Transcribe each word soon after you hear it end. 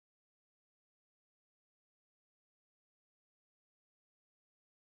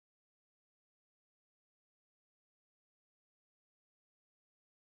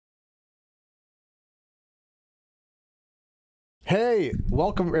Hey,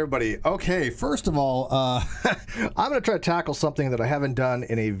 welcome everybody. Okay, first of all, I'm going to try to tackle something that I haven't done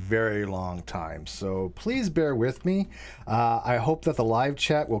in a very long time. So please bear with me. I hope that the live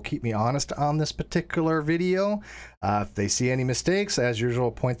chat will keep me honest on this particular video. If they see any mistakes, as usual,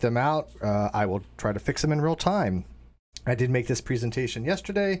 point them out. I will try to fix them in real time. I did make this presentation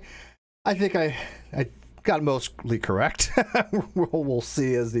yesterday. I think I got it mostly correct. We'll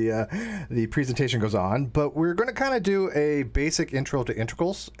see as the presentation goes on, but we're going to kind of do a basic intro to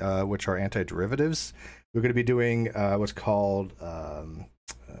integrals, which are antiderivatives. We're going to be doing what's called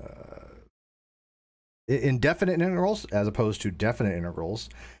indefinite integrals as opposed to definite integrals.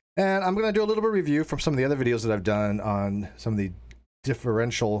 And I'm going to do a little bit of review from some of the other videos that I've done on some of the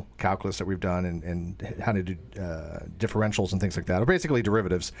differential calculus that we've done and how to do differentials and things like that, or basically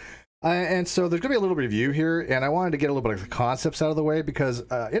derivatives. And so there's going to be a little review here, and I wanted to get a little bit of the concepts out of the way because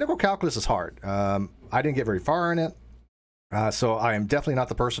integral calculus is hard. I didn't get very far in it, so I am definitely not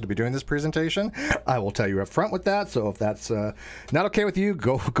the person to be doing this presentation. I will tell you up front with that. So if that's not okay with you,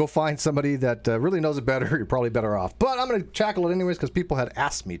 go find somebody that really knows it better. You're probably better off. But I'm going to tackle it anyways because people had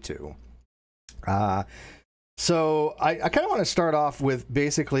asked me to. So I kind of want to start off with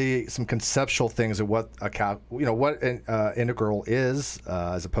basically some conceptual things of what what an integral is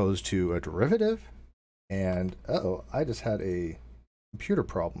as opposed to a derivative. And I just had a computer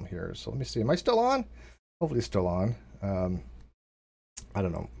problem here. So let me see. Am I still on? Hopefully it's still on. I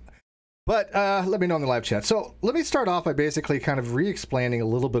don't know. But let me know in the live chat. So let me start off by basically kind of re-explaining a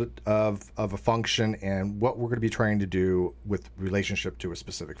little bit of a function and what we're going to be trying to do with relationship to a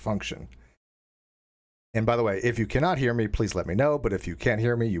specific function. And by the way, if you cannot hear me, please let me know. But if you can't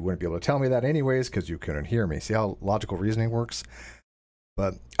hear me, you wouldn't be able to tell me that anyways because you couldn't hear me. See how logical reasoning works?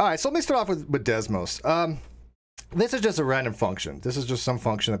 But all right, so let me start off with Desmos. This is just a random function. This is just some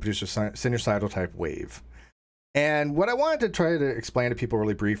function that produces a sinusoidal type wave. And what I wanted to try to explain to people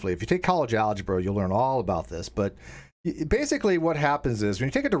really briefly, if you take college algebra, you'll learn all about this. But basically what happens is when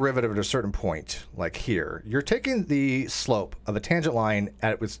you take a derivative at a certain point, like here, you're taking the slope of a tangent line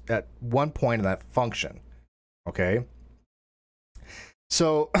at one point in that function, okay?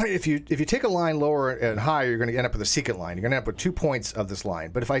 So if you take a line lower and higher, you're going to end up with a secant line. You're going to end up with 2 points of this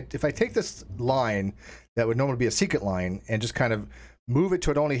line. But if I take this line that would normally be a secant line and just kind of move it to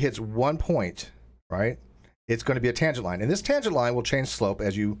it only hits 1 point, right? It's going to be a tangent line. And this tangent line will change slope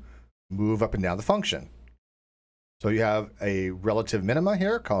as you move up and down the function. So you have a relative minima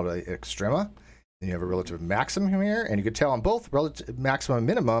here called an extrema, and you have a relative maximum here, and you can tell on both relative maximum and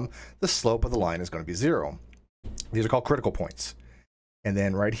minimum, the slope of the line is going to be 0. These are called critical points. And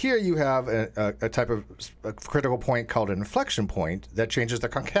then right here you have a type of a critical point called an inflection point that changes the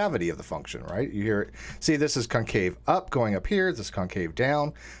concavity of the function, right? You hear it. See, this is concave up going up here, this is concave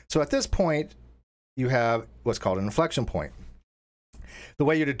down. So at this point, you have what's called an inflection point. The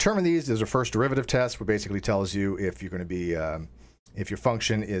way you determine these is a first derivative test, which basically tells you if you're going to be, if your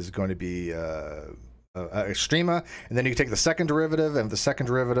function is going to be extrema, and then you take the second derivative, and if the second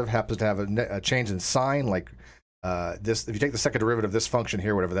derivative happens to have a change in sign, like this, if you take the second derivative of this function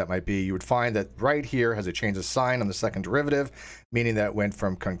here, whatever that might be, you would find that right here has a change of sign on the second derivative, meaning that it went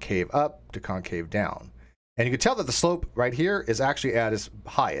from concave up to concave down. And you can tell that the slope right here is actually at its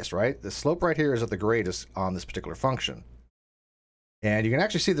highest, right? The slope right here is at the greatest on this particular function. And you can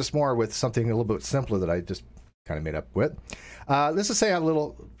actually see this more with something a little bit simpler that I just kind of made up with. Let's just say I have a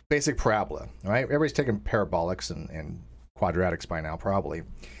little basic parabola, right? Everybody's taken parabolics and quadratics by now, probably.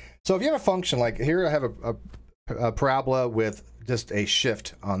 So if you have a function like here, I have a parabola with just a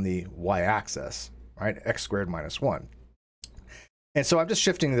shift on the y-axis, right? X squared minus 1. And so I'm just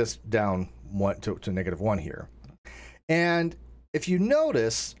shifting this down to -1 here. And if you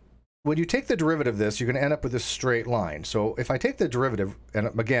notice, when you take the derivative of this, you're going to end up with this straight line. So if I take the derivative, and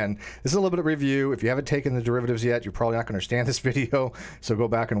again, this is a little bit of review. If you haven't taken the derivatives yet, you're probably not going to understand this video. So go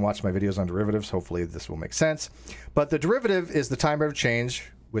back and watch my videos on derivatives. Hopefully this will make sense. But the derivative is the time rate of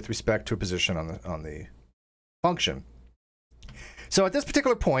change with respect to a position on the function. So at this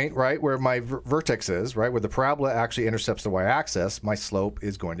particular point, right, where my vertex is, right, where the parabola actually intercepts the y-axis, my slope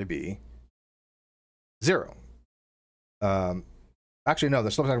is going to be 0. Actually, no, the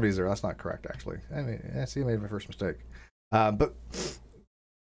slope's not going to be 0. That's not correct, actually. I mean, see, I made my first mistake. But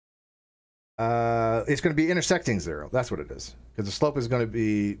it's going to be intersecting 0. That's what it is. Because the slope is going to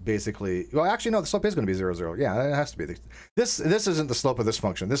be basically... Well, actually, no, the slope is going to be 0, 0. Yeah, it has to be. This isn't the slope of this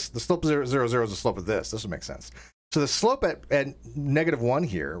function. The slope of 0, 0, 0 is the slope of this. This would make sense. So the slope at -1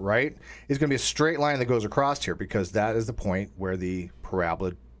 here, right, is going to be a straight line that goes across here because that is the point where the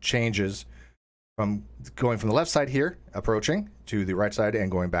parabola changes from going from the left side here, approaching, to the right side and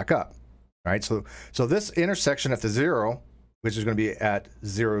going back up, right? So this intersection at the 0 which is going to be at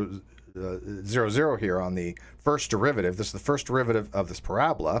 0, 0, 0 here on the first derivative. This is the first derivative of this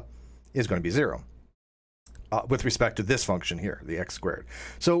parabola, is going to be 0 with respect to this function here, the x squared.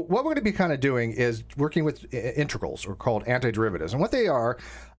 So what we're going to be kind of doing is working with integrals, or called antiderivatives. And what they are,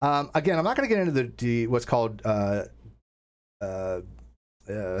 again, I'm not going to get into the what's called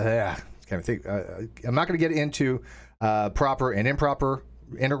can't think. I'm not going to get into proper and improper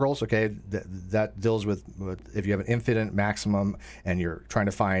integrals. Okay, that deals with if you have an infinite maximum and you're trying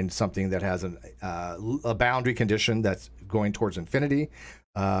to find something that has a boundary condition that's going towards infinity.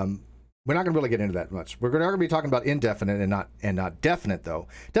 We're not going to really get into that much. We're going to be talking about indefinite and not definite, though.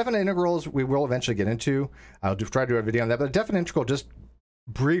 Definite integrals we will eventually get into. I'll try to do a video on that. But a definite integral, just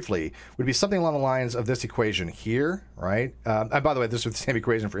briefly, would be something along the lines of this equation here, right? And by the way, this is the same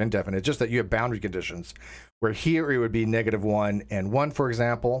equation for indefinite. It's just that you have boundary conditions, where here it would be -1 and 1, for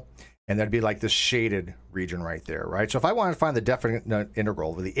example, and that'd be like this shaded region right there, right? So if I wanted to find the definite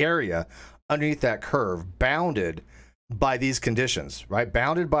integral with the area underneath that curve bounded by these conditions, right?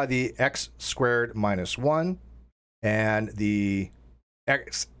 Bounded by the x squared minus 1 and the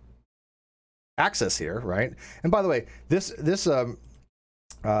x axis here, right? And by the way, this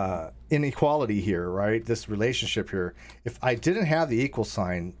inequality here, right? This relationship here, if I didn't have the equal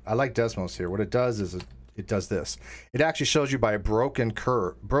sign, I like Desmos here. What it does is it does this. It actually shows you by a broken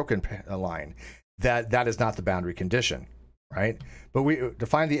line that is not the boundary condition, right? But to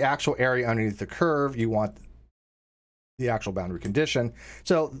find the actual area underneath the curve, you want the actual boundary condition.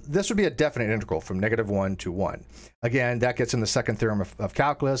 So this would be a definite integral from -1 to 1. Again, that gets in the second theorem of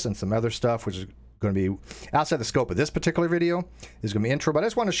calculus and some other stuff, which is going to be outside the scope of this particular video. Is going to be intro, but I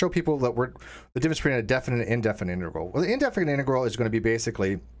just want to show people that the difference between a definite and indefinite integral. Well, the indefinite integral is going to be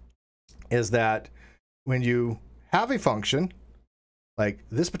basically is that when you have a function like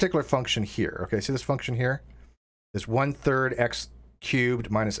this particular function here, okay, see this function here, this 1/3 x cubed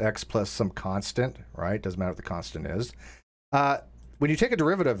minus x plus some constant, right? Doesn't matter what the constant is. When you take a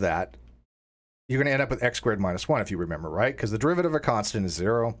derivative of that, you're going to end up with x squared minus 1, if you remember, right? Because the derivative of a constant is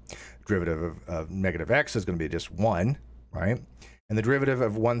 0. Derivative of negative x is going to be just 1, right? And the derivative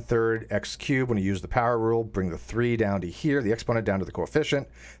of 1/3 x cubed, when you use the power rule, bring the 3 down to here, the exponent down to the coefficient.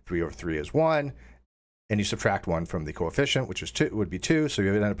 3/3 is 1. And you subtract 1 from the coefficient, which is 2, would be 2. So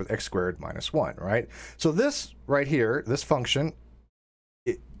you end up with x squared minus 1, right? So this right here, this function,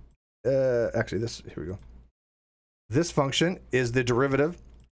 actually, here we go. This function is the derivative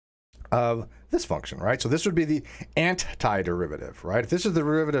of this function, right? So this would be the antiderivative, right? If this is the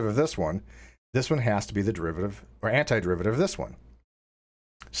derivative of this one has to be the derivative or antiderivative of this one.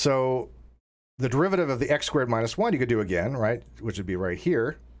 So the derivative of the x squared minus 1 you could do again, right? Which would be right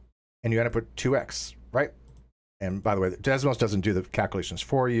here, and you end up with 2x, right? And by the way, Desmos doesn't do the calculations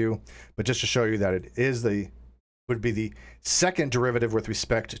for you, but just to show you that it is would be the second derivative with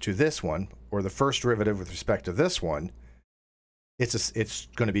respect to this one, or the first derivative with respect to this one. It's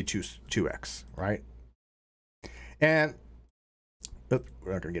going to be 2x, right? And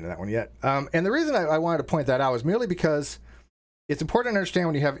we're not going to get into that one yet. And the reason I wanted to point that out is merely because it's important to understand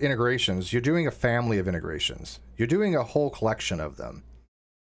when you have integrations, you're doing a family of integrations. You're doing a whole collection of them.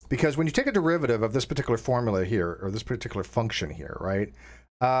 Because when you take a derivative of this particular formula here, or this particular function here, right,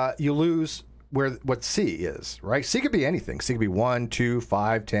 you lose what c is, right? C could be anything. C could be 1, 2,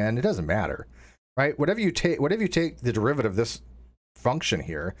 5, 10. It doesn't matter, right? Whatever you take the derivative of this function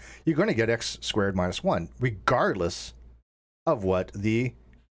here, you're going to get x squared minus 1, regardless of what the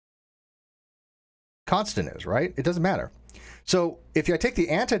constant is, right? It doesn't matter. So if I take the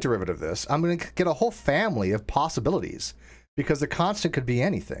antiderivative of this, I'm going to get a whole family of possibilities, because the constant could be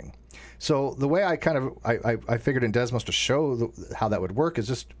anything. So the way I figured in Desmos to show how that would work is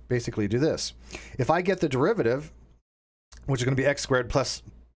just basically do this. If I get the derivative, which is going to be x squared plus,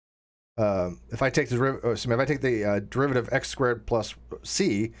 if I take the derivative x squared plus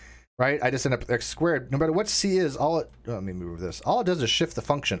c, right, I just end up with x squared. No matter what c is, let me move this. All it does is shift the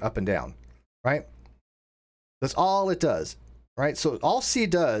function up and down, right? That's all it does. Right, so all c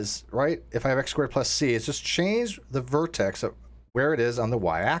does, right, if I have x squared plus c, is just change the vertex of where it is on the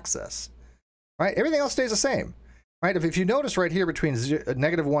y-axis, right? Everything else stays the same, right? If you notice right here between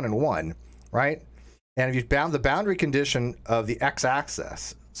 -1 and 1, right, and if you bound the boundary condition of the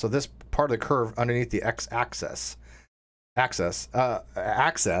x-axis, so this part of the curve underneath the x-axis,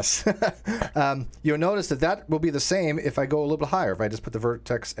 you'll notice that will be the same if I go a little bit higher, if I just put the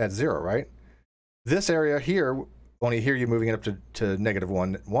vertex at 0, right? This area here, only here you're moving it up to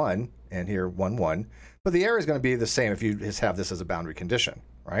 -1, 1, and here 1, 1. But the area is going to be the same if you just have this as a boundary condition,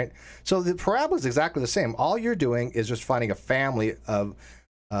 right? So the parabola is exactly the same. All you're doing is just finding a family of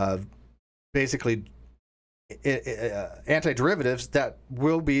basically antiderivatives that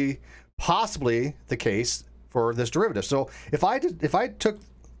will be possibly the case for this derivative. So if I took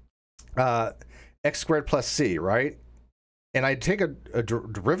x squared plus c, right, and I take a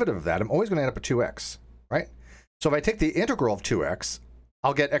derivative of that, I'm always going to end up at 2x, right? So if I take the integral of 2x,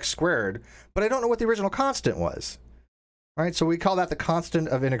 I'll get x squared, but I don't know what the original constant was, right? So we call that the constant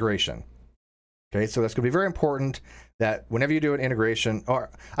of integration. Okay, so that's going to be very important that whenever you do an integration, or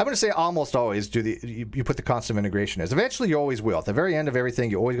I'm going to say almost always do you put the constant of integration as. Eventually you always will. At the very end of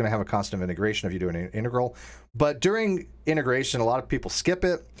everything, you're always going to have a constant of integration if you do an integral. But during integration, a lot of people skip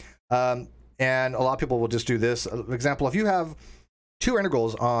it, and a lot of people will just do this. For example, if you have two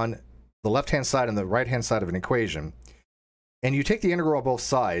integrals on the left-hand side and the right-hand side of an equation, and you take the integral on both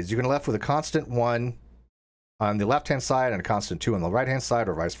sides, you're going to be left with a constant 1 on the left-hand side and a constant 2 on the right-hand side,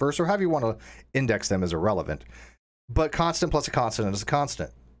 or vice versa, or however you want to index them is irrelevant. But constant plus a constant is a constant,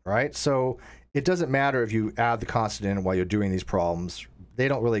 right? So it doesn't matter if you add the constant in while you're doing these problems. They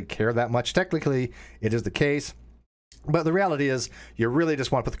don't really care that much. Technically, it is the case. But the reality is you really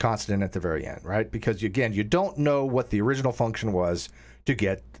just want to put the constant in at the very end, right? Because, again, you don't know what the original function was to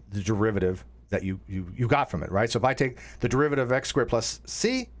get the derivative that you got from it, right? So if I take the derivative of x squared plus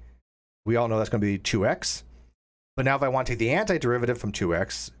c, we all know that's going to be 2x. But now if I want to take the antiderivative from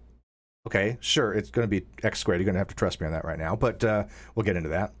 2x, okay, sure, it's going to be x squared. You're going to have to trust me on that right now, but we'll get into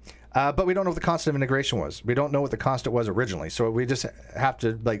that. But we don't know what the constant of integration was. We don't know what the constant was originally. So we just have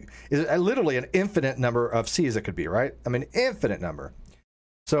to, like, is literally an infinite number of c's it could be, right? I mean, infinite number.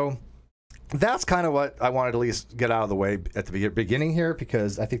 So that's kind of what I wanted to at least get out of the way at the beginning here,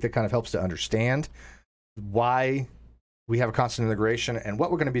 because I think that kind of helps to understand why we have a constant integration and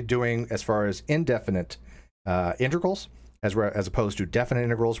what we're going to be doing as far as indefinite integrals, as opposed to definite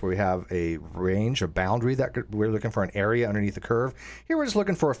integrals, where we have a range, a boundary that we're looking for an area underneath the curve. Here we're just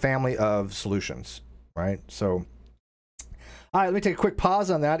looking for a family of solutions, right? So, all right, let me take a quick pause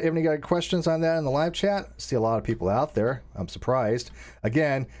on that. Any got questions on that in the live chat? I see a lot of people out there. I'm surprised.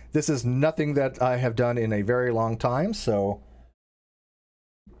 Again, this is nothing that I have done in a very long time, so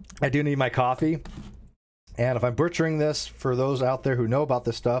I do need my coffee. And if I'm butchering this, for those out there who know about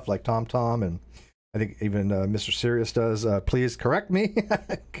this stuff, like Tom and I think even Mr. Sirius does, please correct me,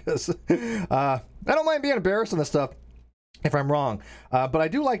 because I don't mind being embarrassed on this stuff if I'm wrong. But I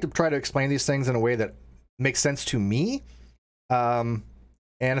do like to try to explain these things in a way that makes sense to me. And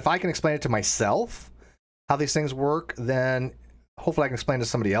if I can explain it to myself, how these things work, then hopefully I can explain it to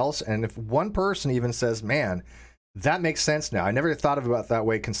somebody else. And if one person even says, man, that makes sense now, I never thought of it that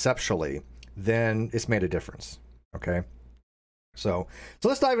way conceptually, then it's made a difference, okay? So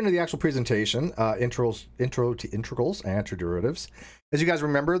let's dive into the actual presentation, intro to integrals and derivatives. As you guys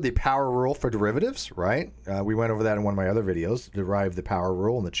remember, the power rule for derivatives, right? We went over that in one of my other videos, derive the power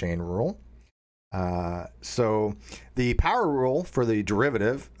rule and the chain rule. So the power rule for the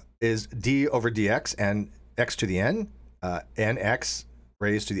derivative is d over dx and x to the n, nx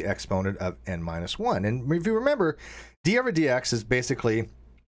raised to the exponent of n minus 1. And if you remember, d over dx is basically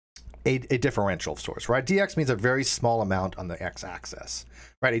a differential of sorts, right? Dx means a very small amount on the x-axis,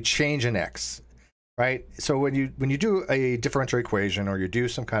 right? A change in x, right? So when you do a differential equation, or you do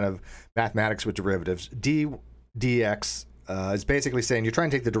some kind of mathematics with derivatives, dx is basically saying you're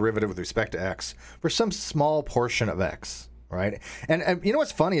trying to take the derivative with respect to x for some small portion of x, right? And you know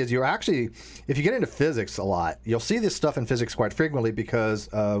what's funny is, you're actually, if you get into physics a lot, you'll see this stuff in physics quite frequently because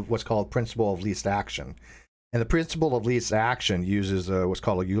of what's called principle of least action. And the principle of least action uses what's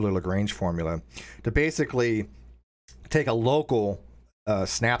called a Euler-Lagrange formula to basically take a local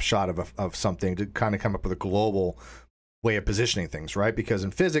snapshot of something to kind of come up with a global way of positioning things, right? Because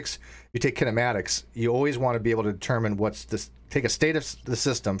in physics, you take kinematics, you always want to be able to determine take a state of the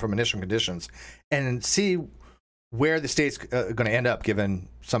system from initial conditions and see where the state's going to end up given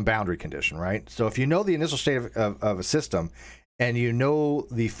some boundary condition, right? So if you know the initial state of a system, and you know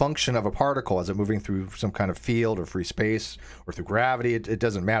the function of a particle as it's moving through some kind of field or free space or through gravity, it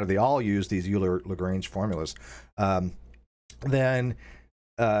doesn't matter. They all use these Euler-Lagrange formulas. Then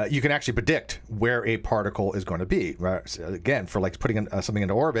you can actually predict where a particle is going to be, right? So again, for like putting something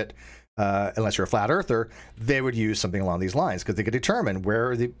into orbit, unless you're a flat earther, they would use something along these lines, because they could determine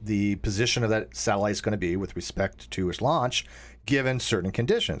where the position of that satellite is going to be with respect to its launch, given certain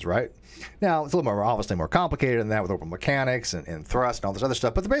conditions, right? Now, it's a little more, obviously more complicated than that with orbital mechanics and thrust and all this other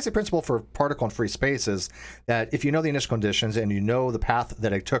stuff, but the basic principle for particle and free space is that if you know the initial conditions and you know the path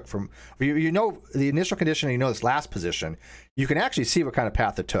that it took from, you know the initial condition and you know this last position, you can actually see what kind of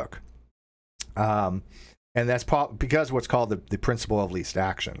path it took. And that's because what's called the principle of least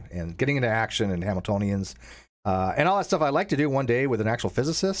action. And getting into action and Hamiltonians And all that stuff I like to do one day with an actual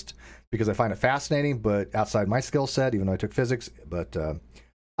physicist because I find it fascinating, but outside my skill set, even though I took physics. But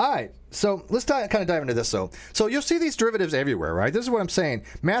all right, so let's kind of dive into this. So you'll see these derivatives everywhere, right? This is what I'm saying.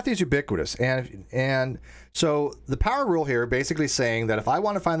 Math is ubiquitous, and so the power rule here basically saying that if I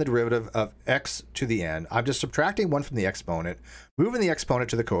want to find the derivative of x to the n, I'm just subtracting 1 from the exponent, moving the exponent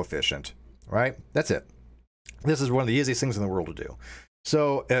to the coefficient, right? That's it. This is one of the easiest things in the world to do.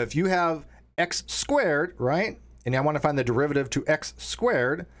 So if you have x squared, right, and I want to find the derivative to x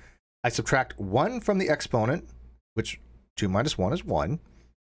squared, I subtract 1 from the exponent, which 2 minus 1 is 1,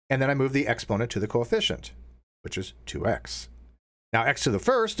 and then I move the exponent to the coefficient, which is 2x. Now x to the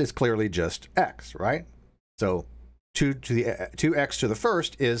first is clearly just x, right? So 2x to the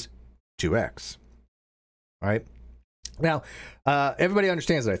first is 2x, right? Now, everybody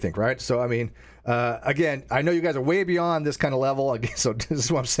understands that, I think, right? So, I mean, again, I know you guys are way beyond this kind of level, so this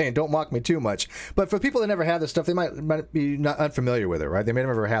is what I'm saying. Don't mock me too much. But for people that never had this stuff, they might be not unfamiliar with it, right? They may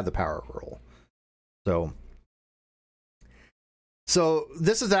never have the power rule. So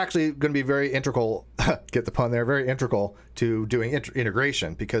this is actually going to be very integral, get the pun there, very integral to doing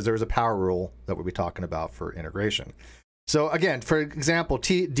integration, because there's a power rule that we'll be talking about for integration. So again, for example,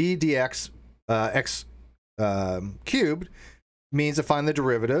 d dx x cubed means to find the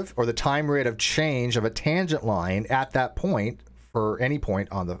derivative or the time rate of change of a tangent line at that point for any point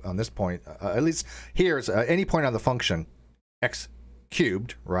on this point. At least here it's any point on the function x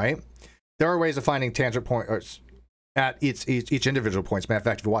cubed, right? There are ways of finding tangent points at each individual points. Matter of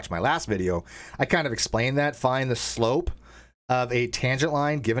fact, if you watch my last video, I kind of explained that. Find the slope of a tangent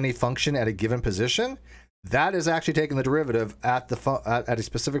line given a function at a given position. That is actually taking the derivative at a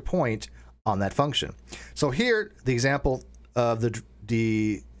specific point on that function. So here, the example of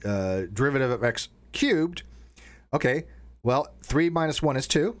the derivative of x cubed. Okay, well, 3 minus 1 is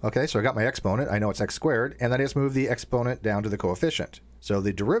 2. Okay, so I got my exponent. I know it's x squared, and then I just move the exponent down to the coefficient. So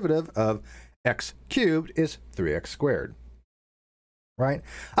the derivative of x cubed is 3x squared, right?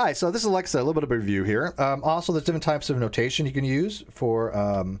 All right, so this is, like I said, a little bit of a review here. Also, there's different types of notation you can use for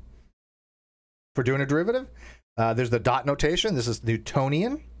doing a derivative. There's the dot notation. This is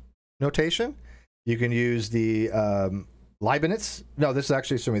Newtonian notation. You can use the Leibniz. No, this is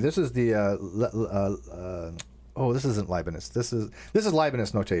actually, excuse me, this is the oh, this isn't Leibniz. This is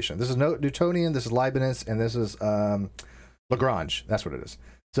Leibniz notation. This is Newtonian, this is Leibniz, and this is Lagrange. That's what it is.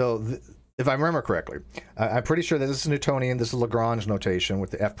 So if I remember correctly, I'm pretty sure that this is Newtonian, this is Lagrange notation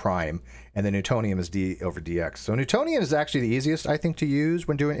with the f prime, and then Newtonian is d over dx. So Newtonian is actually the easiest, I think, to use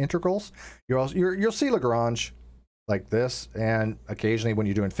when doing integrals. You'll see Lagrange like this, and occasionally when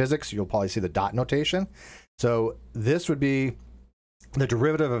you're doing physics, you'll probably see the dot notation. So this would be the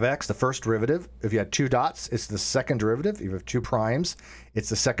derivative of x, the first derivative. If you had 2 dots, it's the second derivative. If you have 2 primes, it's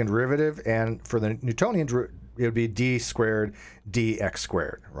the second derivative. And for the Newtonian, it would be d squared dx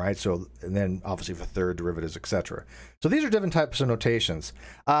squared, right? So, and then obviously for third derivatives, etc. So these are different types of notations.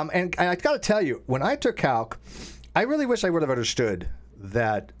 And I got to tell you, when I took calc, I really wish I would have understood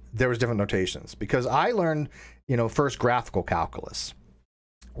that there was different notations, because I learned, first graphical calculus,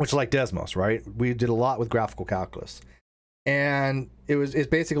 which is like Desmos, right? We did a lot with graphical calculus. And it's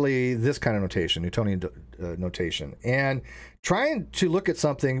basically this kind of notation, Newtonian notation. And trying to look at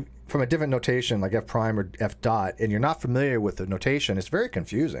something from a different notation like f prime or f dot, and you're not familiar with the notation, it's very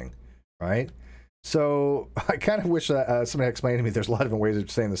confusing, right? So I kind of wish that somebody explained to me there's a lot of different ways of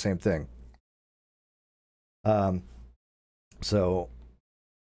saying the same thing. So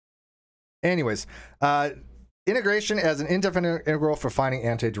anyways, integration as an indefinite integral for finding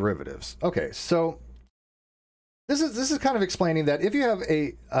antiderivatives. Okay, so this is kind of explaining that if you have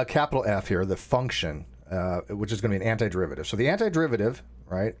a capital F here, the function, which is going to be an antiderivative. So the antiderivative,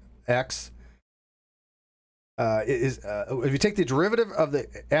 right, x, is if you take the derivative of the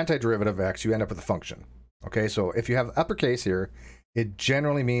antiderivative of x, you end up with a function. Okay, so if you have uppercase here, it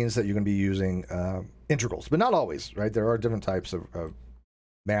generally means that you're going to be using integrals, but not always, right? There are different types of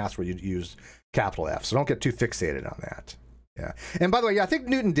math where you use capital F, so don't get too fixated on that. Yeah, and by the way, yeah, I think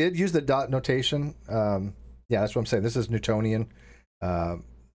Newton did use the dot notation. Yeah, that's what I'm saying. This is Newtonian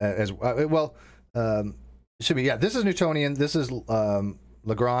as well. Should be, yeah, this is Newtonian, this is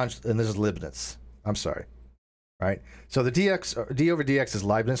Lagrange, and this is Leibniz. I'm sorry, right? So the d over dx is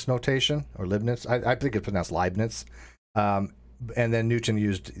Leibniz notation, or Leibniz. I think it's pronounced Leibniz. And then Newton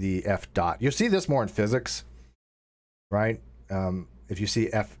used the f dot. You'll see this more in physics, right? If you see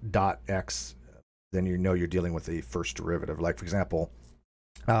f dot x, then you know you're dealing with the first derivative. Like, for example,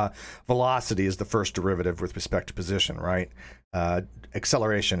 velocity is the first derivative with respect to position, right?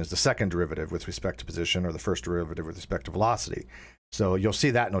 Acceleration is the second derivative with respect to position, or the first derivative with respect to velocity. So you'll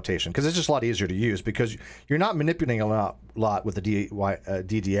see that notation because it's just a lot easier to use because you're not manipulating a lot with the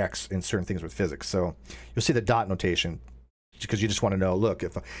ddx in certain things with physics. So you'll see the dot notation because you just want to know, look,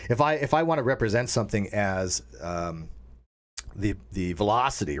 if I want to represent something as the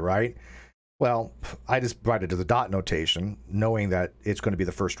velocity, right? Well, I just brought it to the dot notation, knowing that it's going to be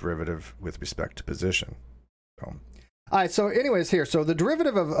the first derivative with respect to position. So, all right, so anyways here, so the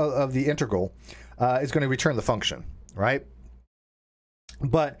derivative of the integral is going to return the function, right?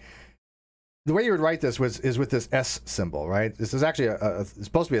 But the way you would write this is with this S symbol, right? This is actually it's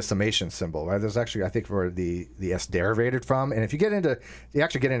supposed to be a summation symbol, right? There's actually, I think, where the S derivated from. And if you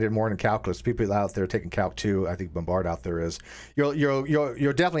actually get into more in calculus, people out there taking Calc 2, I think Bombard out there is, you'll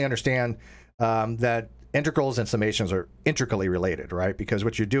definitely understand that integrals and summations are intricately related, right? Because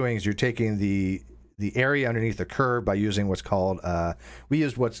what you're doing is you're taking the area underneath the curve by using what's called we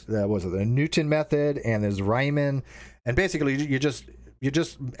used the Newton method, and there's Riemann, and basically you're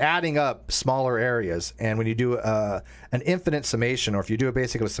just adding up smaller areas. And when you do an infinite summation, or if you do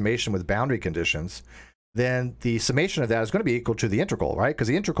basically a summation with boundary conditions, then the summation of that is going to be equal to the integral, right? Because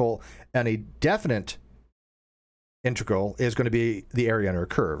the integral and a definite integral is going to be the area under a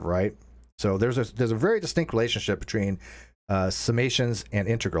curve, right? So there's a very distinct relationship between summations and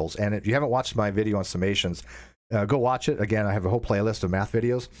integrals. And if you haven't watched my video on summations, go watch it. Again, I have a whole playlist of math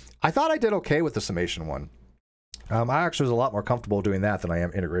videos. I thought I did okay with the summation one. I actually was a lot more comfortable doing that than I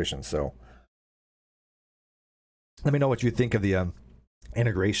am integration. So let me know what you think of the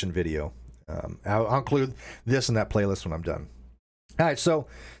integration video. I'll include this in that playlist when I'm done. All right, so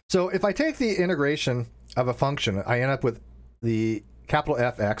if I take the integration of a function, I end up with the capital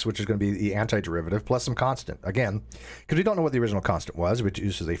Fx, which is going to be the antiderivative, plus some constant. Again, because we don't know what the original constant was, which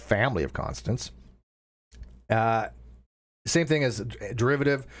uses a family of constants. Same thing as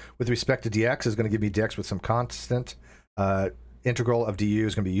derivative with respect to dx is going to give me dx with some constant. Integral of du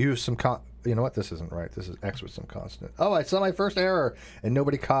is going to be u some you know what? This isn't right. This is x with some constant. Oh, I saw my first error and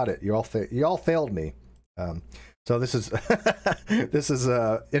nobody caught it. You all failed me. So this is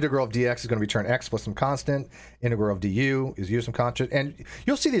integral of dx is going to return x plus some constant. Integral of du is u some constant, and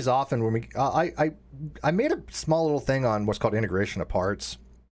you'll see these often when we. I made a small little thing on what's called integration of parts.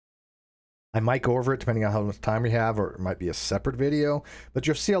 I might go over it depending on how much time we have, or it might be a separate video. But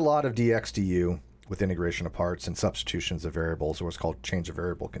you'll see a lot of dx du with integration of parts and substitutions of variables, or what's called change of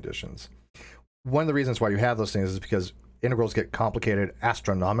variable conditions. One of the reasons why you have those things is because integrals get complicated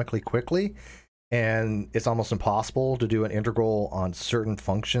astronomically quickly. And it's almost impossible to do an integral on certain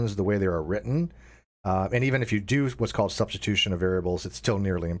functions the way they are written. And even if you do what's called substitution of variables, it's still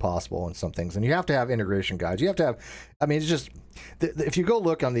nearly impossible in some things. And you have to have integration guides. You have to have, I mean, it's just, if you go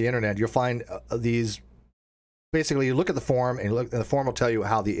look on the internet, you'll find these, basically you look at the form, and the form will tell you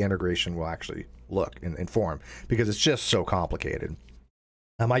how the integration will actually look in form, because it's just so complicated.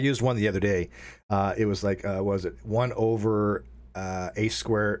 I used one the other day. It was like, what was it, 1 over a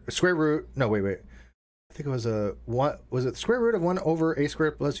square root, no, wait, I think it was was it the square root of 1 over a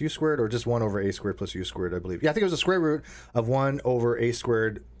squared plus u squared, or just 1 over a squared plus u squared, I believe. Yeah, I think it was the square root of 1 over a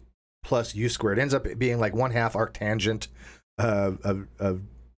squared plus u squared. It ends up being like 1/2 arctangent of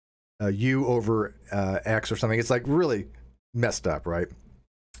u over x or something. It's like really messed up, right?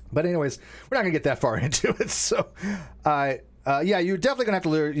 But anyways, we're not gonna get that far into it. So yeah, you're definitely gonna have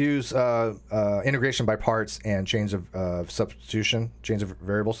to use integration by parts and change of substitution, change of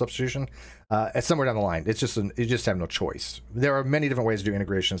variable substitution, somewhere down the line. It's just you just have no choice. There are many different ways to do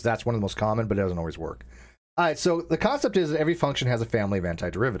integrations. That's one of the most common, but it doesn't always work. All right, so the concept is that every function has a family of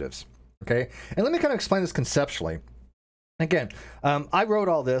antiderivatives. Okay, and let me kind of explain this conceptually. Again, I wrote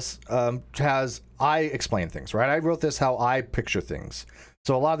all this as I explain things, right? I wrote this how I picture things.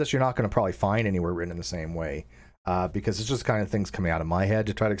 So a lot of this you're not going to probably find anywhere written in the same way. Because it's just kind of things coming out of my head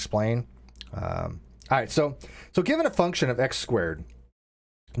to try to explain. All right, so given a function of x squared,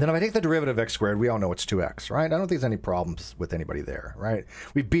 then if I take the derivative of x squared, we all know it's 2x, right? I don't think there's any problems with anybody there, right?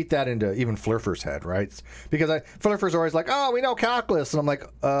 We beat that into even Flurfer's head, right? Because Flurfer's always like, oh, we know calculus. And I'm like,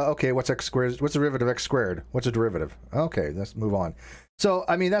 okay, what's x squared? What's the derivative of x squared? What's a derivative? Okay, let's move on. So,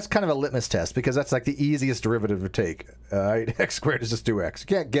 I mean, that's kind of a litmus test, because that's like the easiest derivative to take. Right? X squared is just 2x. You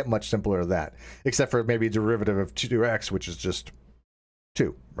can't get much simpler than that, except for maybe derivative of 2x, which is just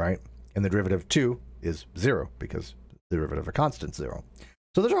 2, right? And the derivative of 2 is 0, because the derivative of a constant is 0.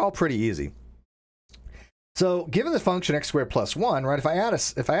 So those are all pretty easy. So given the function x squared plus 1, right, if I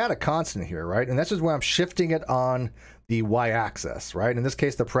add a constant here, right, and this is where I'm shifting it on the y-axis, right? In this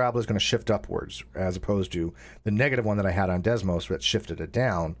case, the parabola is going to shift upwards, as opposed to the negative one that I had on Desmos that shifted it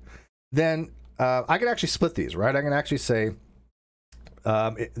down. Then I can actually split these, right? I can actually say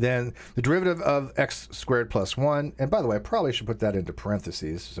Then the derivative of x squared plus 1, and by the way, I probably should put that into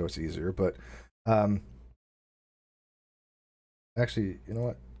parentheses so it's easier, but actually, you know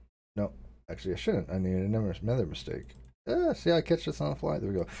what? No, actually I shouldn't. I need another mistake. See how I catch this on the fly? There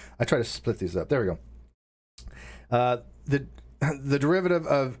we go. I try to split these up. There we go. The derivative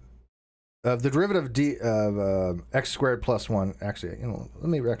of d of x squared plus 1. Actually, you know, let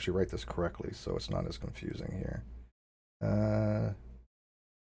me actually write this correctly so it's not as confusing here. So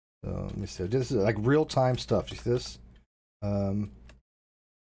let me see. This is like real time stuff. You see this?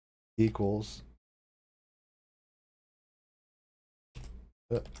 Equals.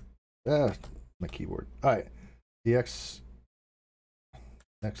 My keyboard. All right. Dx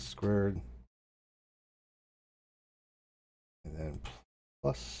x squared, and then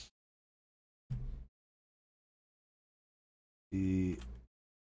plus the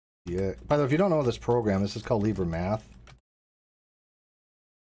dx. By the way, if you don't know this program, this is called Libre Math.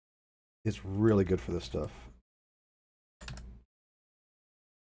 It's really good for this stuff.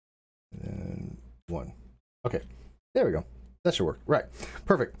 And then 1. Okay, there we go. That should work. Right,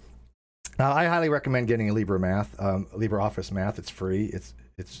 perfect. I highly recommend getting a Libre Math, LibreOffice Math. It's free.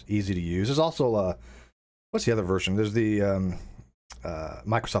 It's easy to use. There's also what's the other version? There's the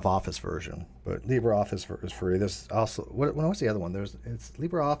Microsoft Office version, but LibreOffice is free. There's also what's the other one? It's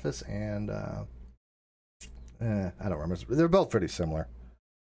LibreOffice and I don't remember. They're both pretty similar.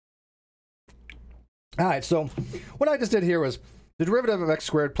 All right. So what I just did here was the derivative of x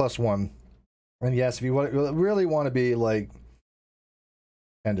squared plus 1. And yes, if you really want to be like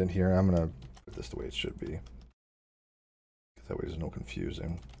independent here, I'm going to put this the way it should be. That way there's no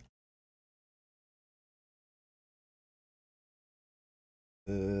confusing.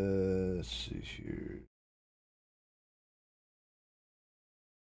 Let's see here.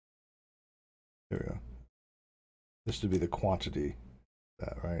 There we go. This would be the quantity.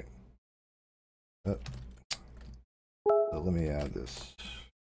 That right? So let me add this.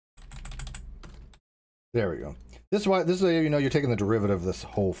 There we go. This is how you know you're taking the derivative of this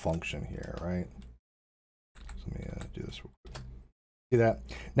whole function here, right? So let me do this real quick. See that?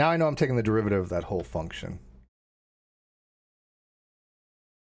 Now I know I'm taking the derivative of that whole function.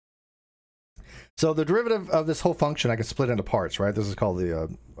 So the derivative of this whole function I can split into parts, right? This is called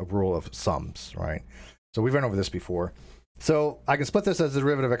the a rule of sums, right? So we've run over this before. So I can split this as the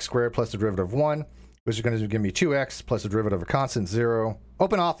derivative of x squared plus the derivative of 1, which is going to give me 2x plus the derivative of a constant 0.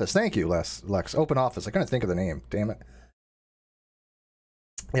 Open Office. Thank you, Lex. Open Office. I couldn't think of the name. Damn it.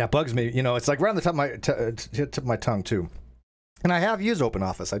 Yeah, it bugs me. You know, it's like right on the top of tip of my tongue, too. And I have used Open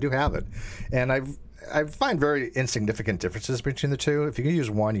Office. I do have it. And I find very insignificant differences between the two. If you can use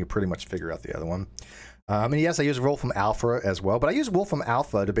one, you pretty much figure out the other one. And yes, I use Wolfram Alpha as well. But I use Wolfram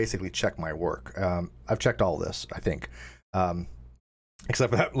Alpha to basically check my work. I've checked all this, I think.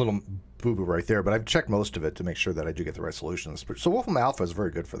 Except for that little boo-boo right there, but I've checked most of it to make sure that I do get the right solutions. So Wolfram Alpha is very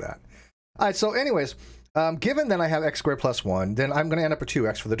good for that. All right, so anyways, given that I have x squared plus 1, then I'm going to end up with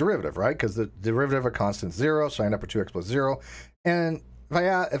 2x for the derivative, right? Because the derivative of a constant is 0, so I end up with 2x plus 0. And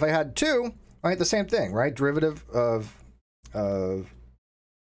if I had 2, right, the same thing, right? Derivative of I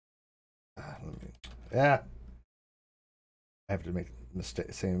have to make the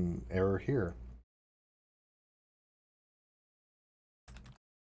same error here.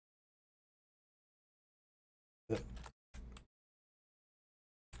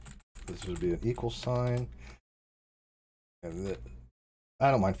 This would be an equal sign. And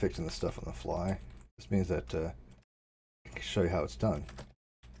I don't mind fixing this stuff on the fly. This means that I can show you how it's done.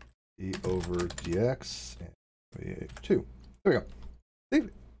 D over dx and 2. There we go.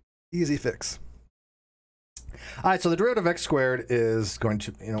 Easy fix. All right, so the derivative of x squared is going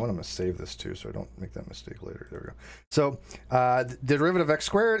to, you know what, I'm going to save this too so I don't make that mistake later. There we go. So the derivative of x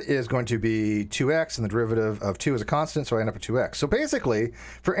squared is going to be 2x, and the derivative of 2 is a constant, so I end up with 2x. So basically,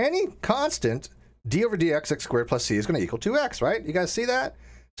 for any constant, d over dx x squared plus c is going to equal 2x, right? You guys see that?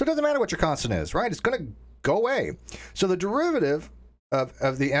 So it doesn't matter what your constant is, right? It's going to go away. So the derivative of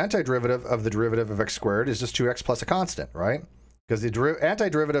the antiderivative of the derivative of x squared is just 2x plus a constant, right? Because the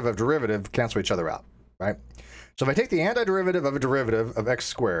antiderivative of derivative cancel each other out, right? So if I take the antiderivative of a derivative of x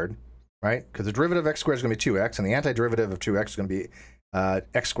squared, right? Because the derivative of x squared is going to be 2x, and the antiderivative of 2x is going to be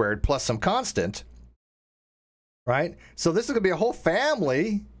x squared plus some constant, right? So this is going to be a whole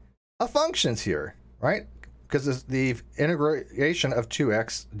family of functions here, right? Because the integration of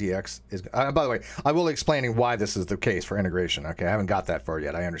 2x dx is... by the way, I will be explaining why this is the case for integration. Okay, I haven't got that far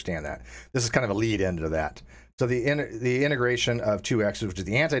yet. I understand that. This is kind of a lead into that. So the integration of 2x, which is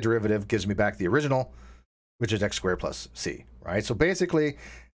the antiderivative, gives me back the original, which is x squared plus c, right? So basically,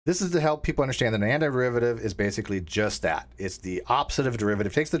 This is to help people understand that an antiderivative is basically just that. It's the opposite of a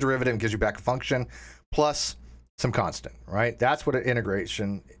derivative. It takes the derivative and gives you back a function plus some constant, right? That's what an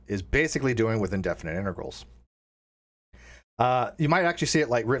integration is basically doing with indefinite integrals. You might actually see it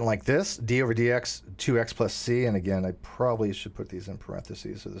like written like this: d over dx, 2x plus c. And again, I probably should put these in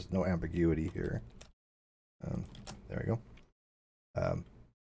parentheses so there's no ambiguity here. There we go.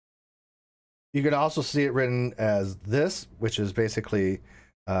 You can also see it written as this, which is basically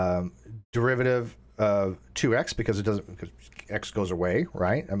derivative of 2x, because x goes away,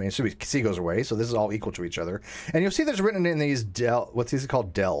 right? I mean, c goes away, so this is all equal to each other. And you'll see there's written in these what's these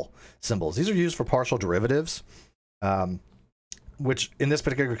called del symbols. These are used for partial derivatives, which in this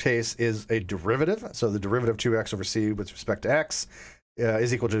particular case is a derivative. So the derivative of 2x over c with respect to x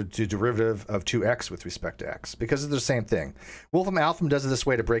is equal to derivative of 2x with respect to x, because it's the same thing. Wolfram Alpha does it this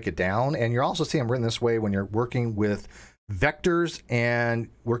way to break it down, and you're also seeing them written this way when you're working with vectors and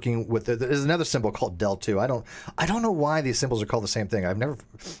working with there's another symbol called del 2. I don't know why these symbols are called the same thing.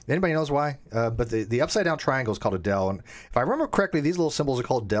 Anybody knows why? But the upside down triangle is called a del, and if I remember correctly, these little symbols are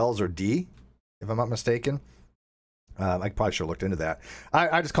called dels or d, if I'm not mistaken. I probably should have looked into that.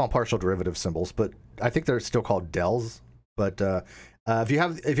 I just call them partial derivative symbols, but I think they're still called dels. But if you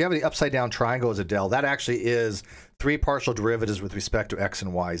have the upside down triangle as a del, that actually is 3 partial derivatives with respect to x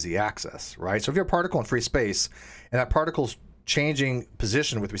and y z axis, right? So if you have a particle in free space and that particle's changing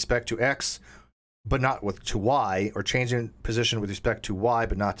position with respect to x but not to y, or changing position with respect to y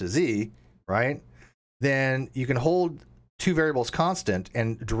but not to z, right? Then you can hold 2 variables constant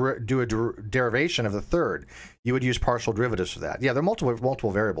and do a derivation of the third. You would use partial derivatives for that. Yeah, there are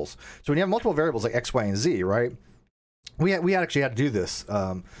multiple variables. So when you have multiple variables like x, y, and z, right? We actually had to do this,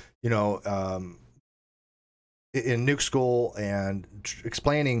 in nuke school, and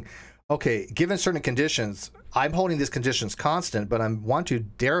explaining, okay, given certain conditions, I'm holding these conditions constant, but I want to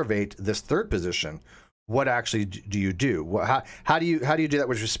derivate this third position. What actually do you do? How do you do that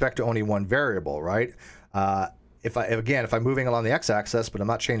with respect to only one variable, right? If I'm moving along the x-axis, but I'm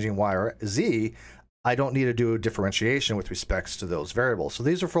not changing y or z, I don't need to do a differentiation with respects to those variables. So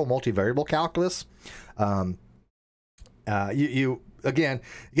these are for multivariable calculus. Again,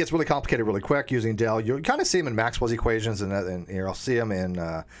 it gets really complicated really quick using del. You kind of see them in Maxwell's equations, and you'll see them in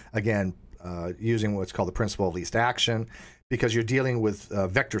using what's called the principle of least action, because you're dealing with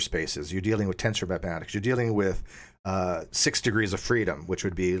vector spaces, you're dealing with tensor mathematics, you're dealing with 6 degrees of freedom, which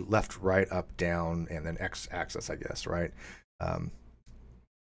would be left, right, up, down, and then x-axis, I guess, right?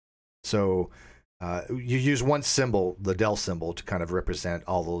 You use one symbol, the del symbol, to kind of represent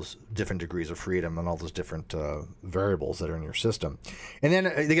all those different degrees of freedom and all those different variables that are in your system. And then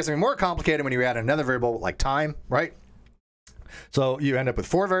it gets even more complicated when you add another variable like time, right? So you end up with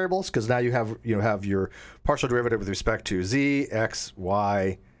 4 variables, because now you have your partial derivative with respect to z, x,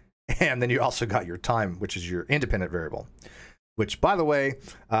 y, and then you also got your time, which is your independent variable. Which, by the way,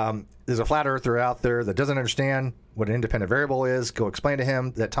 there's a flat earther out there that doesn't understand what an independent variable is. Go explain to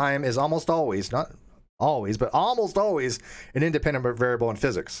him that time is almost always, not always, but almost always an independent variable in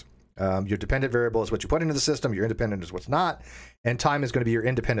physics. Your dependent variable is what you put into the system, your independent is what's not, and time is going to be your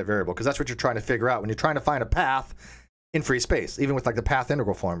independent variable, because that's what you're trying to figure out when you're trying to find a path in free space, even with like the path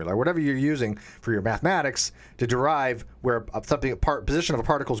integral formula, or whatever you're using for your mathematics to derive where position of a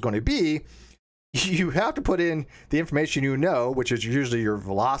particle is going to be. You have to put in the information which is usually your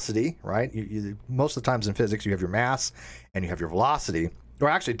velocity, right? Most of the times in physics, you have your mass and you have your velocity, or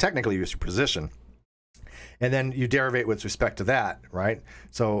actually technically you use your position. And then you derivate with respect to that, right?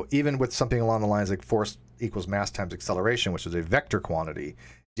 So even with something along the lines like force equals mass times acceleration, which is a vector quantity,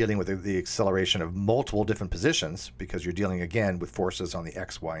 dealing with the acceleration of multiple different positions, because you're dealing again with forces on the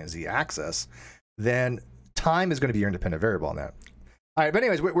x, y, and z axis, then time is going to be your independent variable on that. All right, but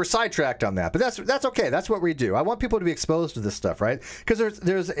anyways, we're sidetracked on that, but that's okay. That's what we do. I want people to be exposed to this stuff, right? Because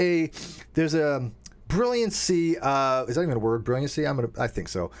there's a brilliancy. Is that even a word? Brilliancy? I think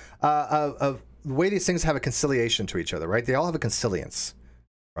so. Of the way these things have a conciliation to each other, right? They all have a consilience,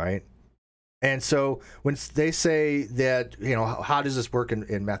 right? And so when they say that, how does this work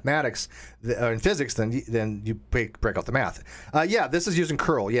in mathematics, in physics, then you break out the math. Yeah, this is using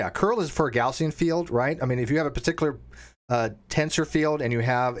curl. Yeah, curl is for a Gaussian field, right? I mean, if you have a particular tensor field and you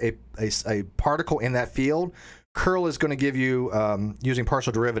have a particle in that field, curl is going to give you, using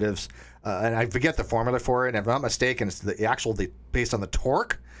partial derivatives, and I forget the formula for it, and if I'm not mistaken, it's based on the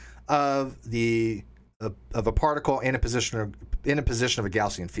torque of a particle in a position of a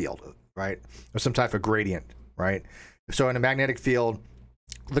Gaussian field, right? Or some type of gradient, right? So in a magnetic field,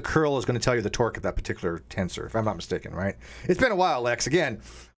 the curl is going to tell you the torque of that particular tensor, if I'm not mistaken, right? It's been a while, Lex, again,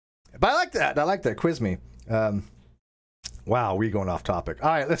 but I like that. Quiz me. Wow, we're going off topic. All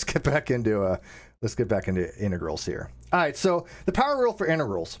right, let's get back into integrals here. All right, so the power rule for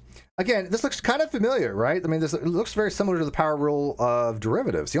integrals. Again, this looks kind of familiar, right? I mean, it looks very similar to the power rule of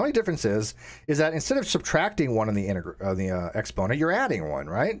derivatives. The only difference is that instead of subtracting one in the exponent, you're adding one,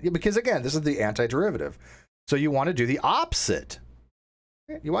 right? Because again, this is the antiderivative. So you want to do the opposite.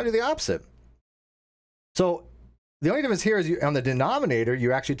 You want to do the opposite. So the only difference here is on the denominator, you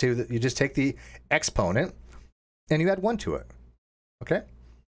just take the exponent and you add 1 to it. Okay?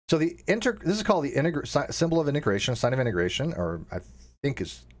 So this is called the symbol of integration, sign of integration, or I think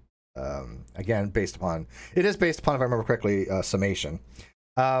is again based upon, if I remember correctly, summation.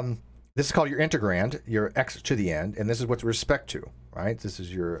 This is called your integrand, your x to the end, and this is with respect to, right? This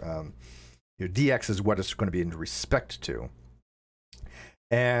is your dx is what it's going to be in respect to.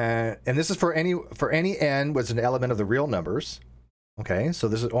 And this is for any n was an element of the real numbers. Okay, so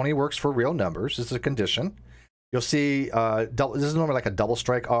this only works for real numbers. This is a condition. You'll see this is normally like a double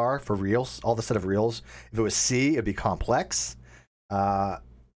strike R for reals, all the set of reals. If it was C, it'd be complex.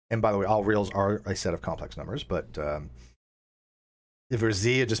 And by the way, all reals are a set of complex numbers, but if it was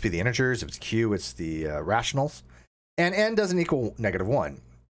Z, it'd just be the integers. If it's Q, it's the rationals. And n doesn't equal -1.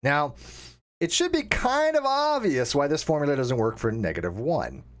 Now, it should be kind of obvious why this formula doesn't work for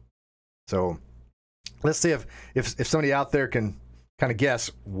 -1. So let's see if somebody out there can kind of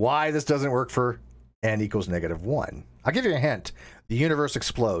guess why this doesn't work for n equals -1. I'll give you a hint. The universe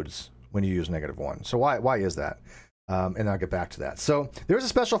explodes when you use -1. So why is that? And I'll get back to that. So there's a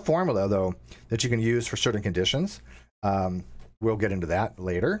special formula, though, that you can use for certain conditions. We'll get into that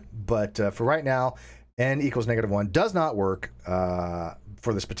later. But for right now, n equals -1 does not work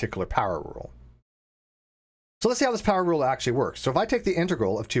for this particular power rule. So let's see how this power rule actually works. So if I take the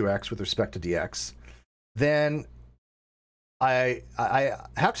integral of 2x with respect to dx, then I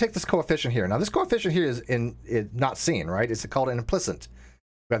have to take this coefficient here. Now, this coefficient here is not seen, right? It's called an implicit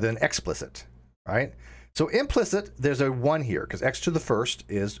rather than explicit, right? So implicit, there's a 1 here because x to the first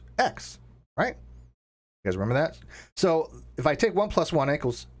is x, right? You guys remember that? So if I take 1 plus 1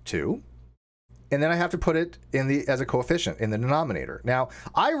 equals 2, and then I have to put it as a coefficient in the denominator. Now,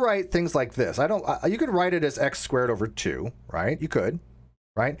 I write things like this. You could write it as x squared over 2, right? You could,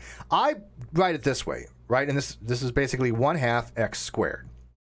 right? I write it this way, right? And this is basically 1/2 x squared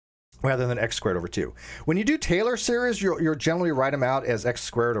rather than x squared over 2. When you do Taylor series, you'll generally write them out as x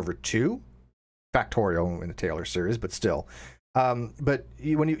squared over 2, factorial in the Taylor series, but still. But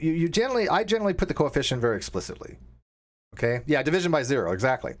I generally put the coefficient very explicitly. Okay, yeah, division by 0,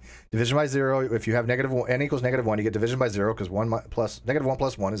 exactly. Division by 0, if you have n equals -1, you get division by 0 because -1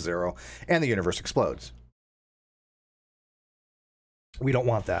 plus 1 is 0, and the universe explodes. We don't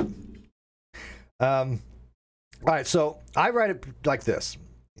want that. All right, so I write it like this.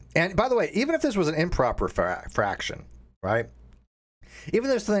 And by the way, even if this was an improper fraction, right? Even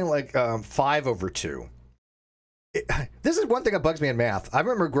if there's something like 5 over 2. This is one thing that bugs me in math. I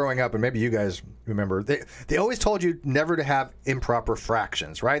remember growing up, and maybe you guys remember, they always told you never to have improper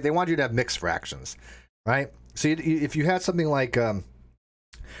fractions, right? They wanted you to have mixed fractions, right? So if you had something like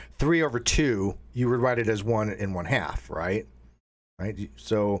 3 over 2, you would write it as 1 and 1/2, right?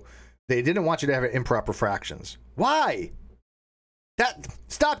 So they didn't want you to have improper fractions. Why?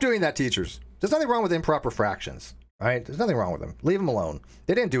 Stop doing that, teachers. There's nothing wrong with improper fractions, right? There's nothing wrong with them. Leave them alone.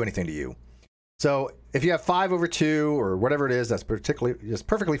 They didn't do anything to you. So if you have 5 over 2 or whatever it is, that's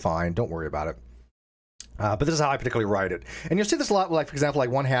perfectly fine. Don't worry about it. But this is how I particularly write it. And you'll see this a lot, like, for example, like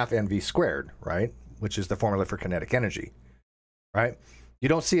 1/2 mv squared, right? Which is the formula for kinetic energy, right? You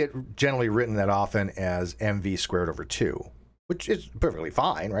don't see it generally written that often as mv squared over 2, which is perfectly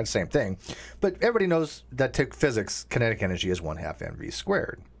fine, right? Same thing. But everybody knows that to physics, kinetic energy is 1/2 mv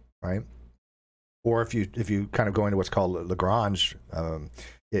squared, right? Or if you kind of go into what's called Lagrange,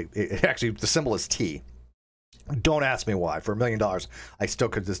 actually, the symbol is T. Don't ask me why. For $1 million, I still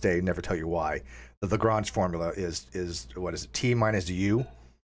could this day never tell you why. The Lagrange formula is what is it? T minus U,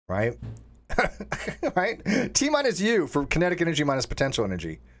 right? Right? T minus U for kinetic energy minus potential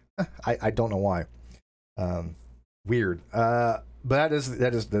energy. I don't know why. Weird. But that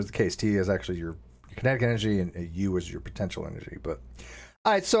is the case. T is actually your kinetic energy, and U is your potential energy. But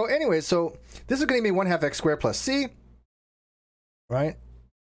all right. So anyway, so this is going to be 1/2 x squared plus c, right?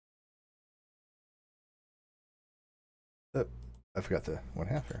 I forgot the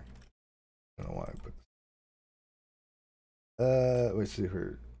 1/2 here. I don't know why I put this. Let's see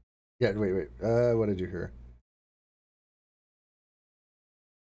here. Yeah, wait. What did you hear?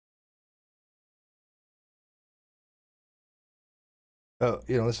 Oh,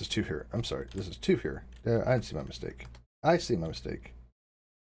 this is 2 here. I'm sorry. This is 2 here. I see my mistake. I see my mistake.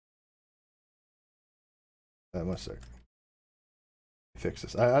 1 sec. Fix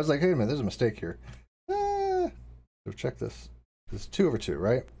this. I was like, hey a minute, there's a mistake here. So check this. This is 2 over 2,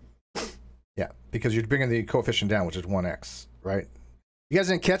 right? Yeah, because you're bringing the coefficient down, which is 1x, right? You guys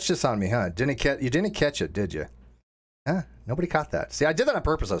didn't catch this on me, huh? You didn't catch it, did you? Huh? Nobody caught that. See, I did that on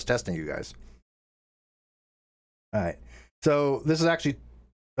purpose. I was testing you guys. All right. So this is actually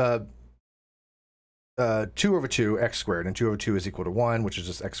 2 over 2 x squared, and 2 over 2 is equal to 1, which is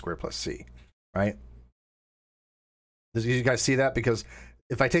just x squared plus c, right? Did you guys see that? Because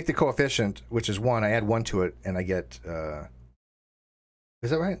if I take the coefficient, which is 1, I add 1 to it, and I get... is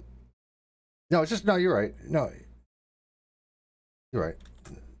that right? No, it's just... No, you're right. No. You're right.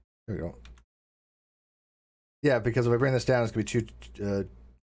 There we go. Yeah, because if I bring this down, it's going to be 2...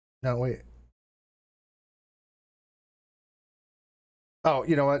 no, wait. Oh,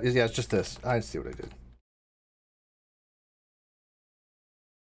 you know what? Yeah, it's just this. I see what I did.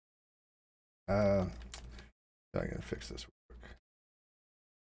 I'm going to fix this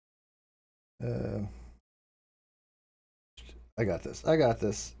real quick. I got this. I got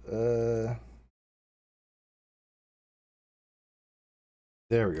this.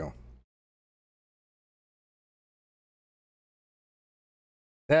 There we go.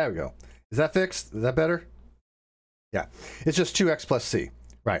 There we go. Is that fixed? Is that better? Yeah. It's just 2x plus c.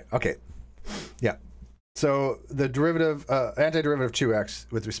 Right. Okay. Yeah. So the derivative, antiderivative of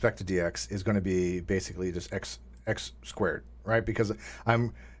 2x with respect to dx is going to be basically just x squared, right? Because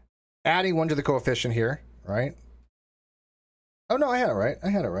I'm adding 1 to the coefficient here, right? Oh, no, I had it right. I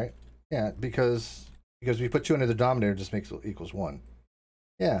had it right. Yeah, because we put 2 into the denominator, it just makes it equals 1.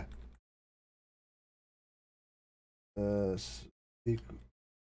 Yeah. I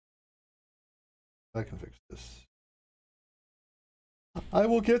can fix this. I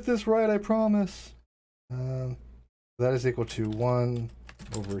will get this right, I promise. That is equal to 1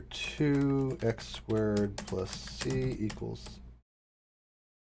 over 2 x squared plus c equals...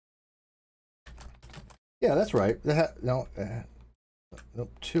 Yeah, that's right. No,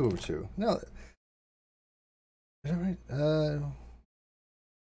 nope, 2 over 2. No. Is that right?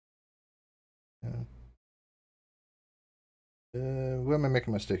 Where am I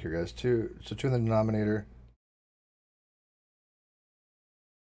making a mistake here, guys? 2, so 2 in the denominator.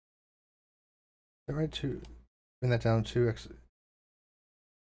 Is that right? 2. Bring that down 2x.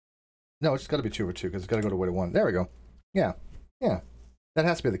 No, it's got to be 2 over 2 because it's got to go to way to 1. There we go. Yeah. Yeah. That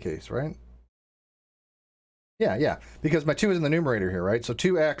has to be the case, right? Yeah, yeah. Because my 2 is in the numerator here, right? So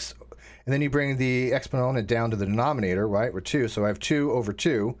 2x, and then you bring the exponent down to the denominator, right? We're 2. So I have 2 over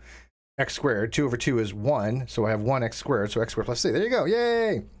 2 x squared. 2 over 2 is 1. So I have 1 x squared. So x squared plus c. There you go.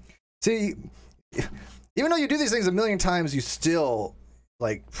 Yay. See, even though you do these things a million times, you still,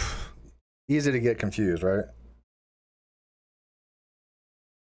 like, easy to get confused, right?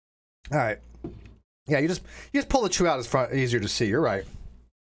 All right. Yeah, you just pull the 2 out. It's easier to see. You're right.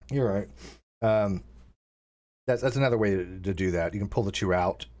 You're right. That's another way to do that. You can pull the 2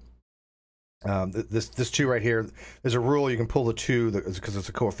 out. This 2 right here, there's a rule you can pull the 2 because it's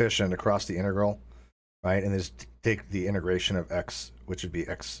a coefficient across the integral, right? And just take the integration of x, which would be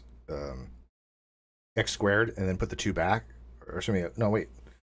x squared, and then put the 2 back. Or excuse me, no, wait.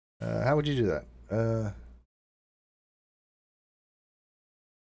 How would you do that?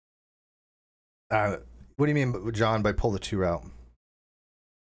 What do you mean, John, by pull the 2 out?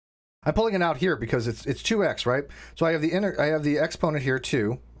 I'm pulling it out here because it's 2x, right? So I have the exponent here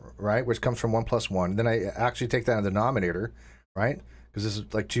 2, right, which comes from 1 plus 1. Then I actually take that in the denominator, right? Because this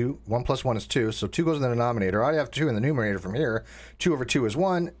is like 2. 1 plus 1 is 2, so 2 goes in the denominator. I have 2 in the numerator from here. 2 over 2 is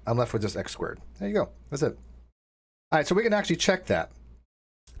 1. I'm left with just x squared. There you go. That's it. All right, so we can actually check that.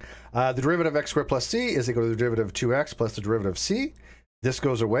 The derivative of x squared plus c is equal to the derivative of 2x plus the derivative of c. This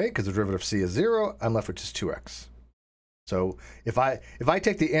goes away because the derivative of c is 0. I'm left with just 2x. So if I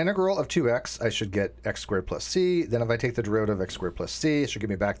take the integral of 2x, I should get x squared plus c. Then if I take the derivative of x squared plus c, it should give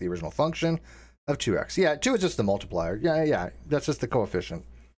me back the original function of 2x. Yeah, 2 is just the multiplier. Yeah, that's just the coefficient.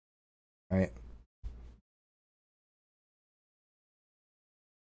 All right.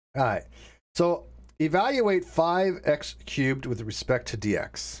 All right. So evaluate 5x cubed with respect to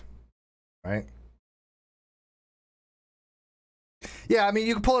dx. Right? Yeah, I mean,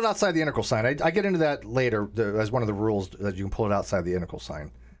 you can pull it outside the integral sign. I get into that later as one of the rules that you can pull it outside the integral sign.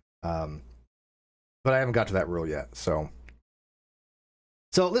 But I haven't got to that rule yet. So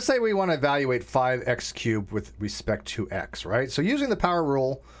let's say we want to evaluate 5x cubed with respect to x, right? So using the power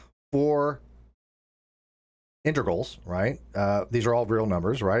rule for integrals, right? These are all real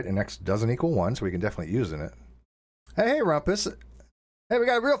numbers, right? And x doesn't equal 1, so we can definitely use it. Hey, Rumpus. Hey, we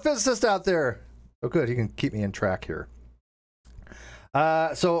got a real physicist out there. Oh, good. He can keep me in track here.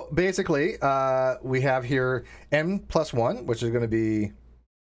 So basically, we have here n plus 1, which is going to be,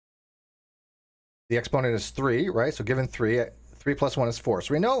 the exponent is 3, right? So given 3, 3 plus 1 is 4.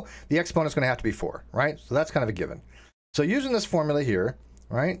 So we know the exponent is going to have to be 4, right? So that's kind of a given. So using this formula here,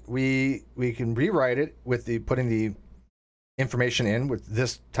 right, we can rewrite it with putting the information in with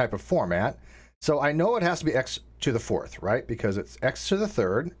this type of format. So I know it has to be x to the 4th, right? Because it's x to the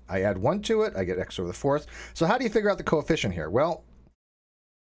 3rd. I add 1 to it, I get x over the 4th. So how do you figure out the coefficient here? Well,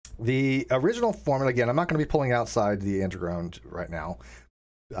 the original formula, again, I'm not going to be pulling outside the integral right now.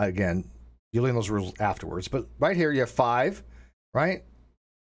 Again, you'll learn those rules afterwards. But right here, you have 5, right?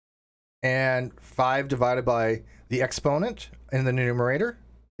 And 5 divided by the exponent in the numerator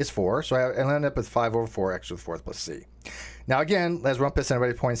is 4. So I end up with 5 over 4 x to the 4th plus c. Now, again, as Rumpus and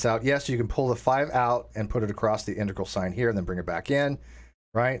everybody points out, yes, you can pull the 5 out and put it across the integral sign here and then bring it back in,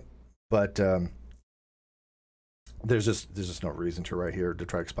 right? But there's just no reason to right here to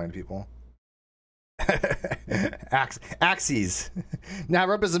try to explain to people. Axes. Now,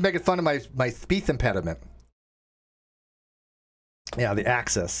 Rumpus is making fun of my speech impediment. Yeah, the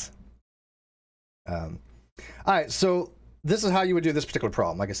axis. All right, so this is how you would do this particular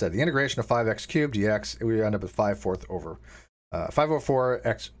problem. Like I said, the integration of 5x cubed dx, we end up with 5 over 4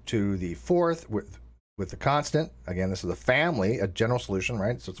 x to the 4th with the constant. Again, this is a family, a general solution,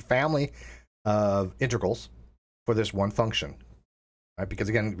 right? So it's a family of integrals for this one function, right? Because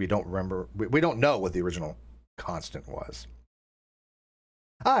again, we don't know what the original constant was.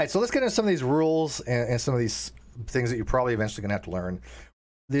 All right, so let's get into some of these rules and some of these things that you're probably eventually going to have to learn.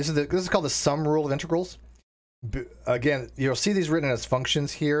 This is called the sum rule of integrals. Again, you'll see these written as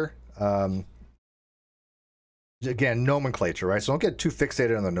functions here. Again, nomenclature, right? So don't get too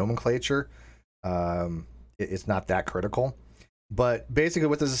fixated on the nomenclature. It's not that critical. But basically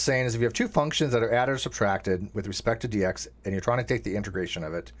what this is saying is if you have two functions that are added or subtracted with respect to dx, and you're trying to take the integration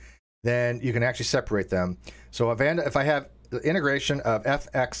of it, then you can actually separate them. So if I have the integration of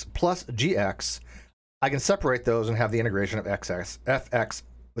fx plus gx, I can separate those and have the integration of fx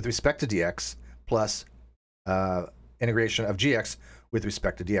with respect to dx plus integration of gx with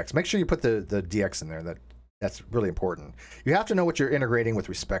respect to dx. Make sure you put the dx in there. That's really important. You have to know what you're integrating with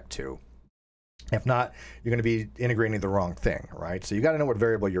respect to. If not, you're going to be integrating the wrong thing, right? So you got to know what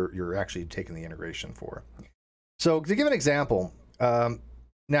variable you're actually taking the integration for. So to give an example,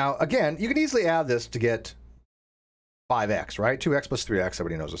 now again, you can easily add this to get 5x, right? 2x plus 3x,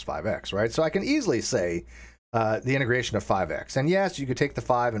 everybody knows is 5x, right? So I can easily say the integration of 5x. And yes, you could take the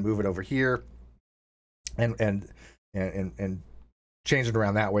 5 and move it over here and change it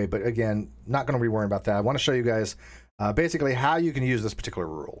around that way. But again, not going to be worrying about that. I want to show you guys basically how you can use this particular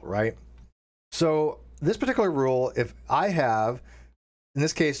rule, right? So this particular rule, if I have, in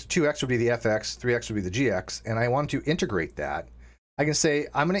this case, 2x would be the fx, 3x would be the gx, and I want to integrate that, I can say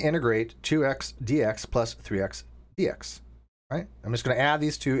I'm going to integrate 2x dx plus 3x dx, right? I'm just going to add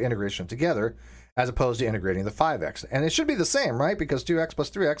these two integrations together as opposed to integrating the 5x. And it should be the same, right? Because 2x plus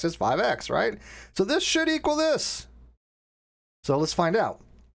 3x is 5x, right? So this should equal this. So let's find out.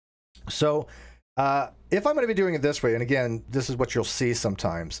 So if I'm going to be doing it this way, and again, this is what you'll see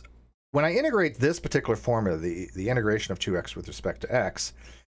sometimes, when I integrate this particular formula, the integration of 2x with respect to x,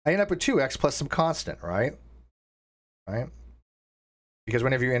 I end up with 2x plus some constant, right? Right? Because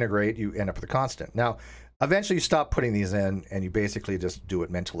whenever you integrate, you end up with a constant. Now, eventually you stop putting these in, and you basically just do it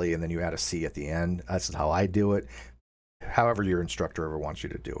mentally, and then you add a c at the end. That's how I do it. However your instructor ever wants you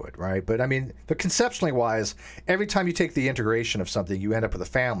to do it, right? But I mean, the conceptually wise, every time you take the integration of something, you end up with a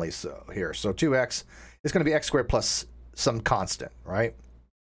family. So here, so 2x is going to be x squared plus some constant, right?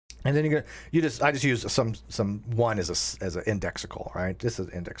 And then I just use some 1 as an indexical, right? This is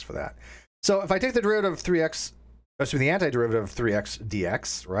an index for that. So if I take the derivative of 3x, the antiderivative of 3x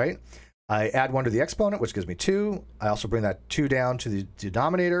dx, right? I add 1 to the exponent, which gives me 2. I also bring that 2 down to the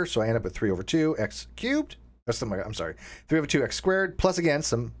denominator, so I end up with 3 over 2 x cubed. I'm sorry, 3 over 2 x squared, plus again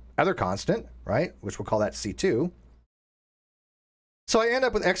some other constant, right? Which we'll call that c2. So I end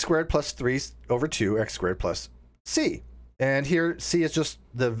up with x squared plus 3 over 2 x squared plus c. And here, c is just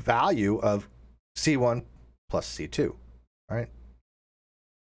the value of c1 plus c2, right?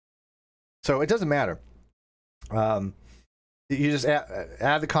 So it doesn't matter. You just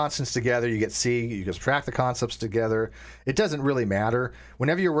add the constants together, you get c, you can subtract the concepts together. It doesn't really matter.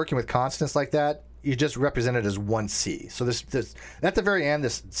 Whenever you're working with constants like that, you just represent it as 1c. So this at the very end,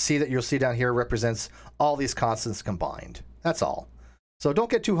 this c that you'll see down here represents all these constants combined. That's all. So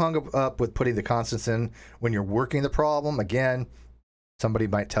don't get too hung up with putting the constants in when you're working the problem. Again, Somebody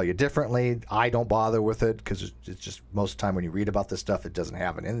might tell you differently. I don't bother with it because it's just most of the time when you read about this stuff, it doesn't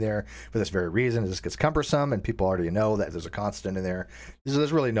have it in there for this very reason. It just gets cumbersome, and people already know that there's a constant in there. So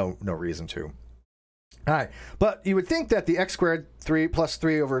there's really no reason to. All right, but you would think that the x squared 3 plus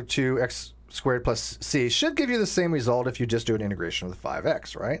 3 over 2x squared plus c should give you the same result if you just do an integration of the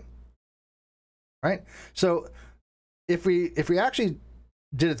 5x, right? Right. So if we actually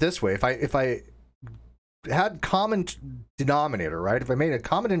did it this way, if I had common denominator, right? If I made a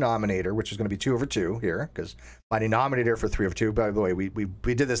common denominator, which is going to be 2 over 2 here, because my denominator for 3 over 2, by the way,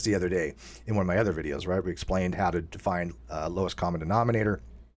 we did this the other day in one of my other videos, right? We explained how to define lowest common denominator.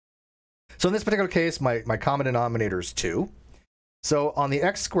 So in this particular case, my common denominator is 2. So on the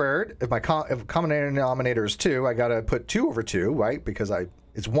x squared, if common denominator is 2, I got to put 2 over 2, right? Because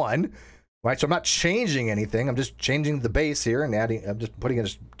it's 1, right? So I'm not changing anything. I'm just changing the base here and adding. I'm just putting in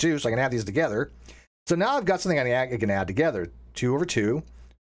 2 so I can add these together. So now I've got something I can add together. 2 over 2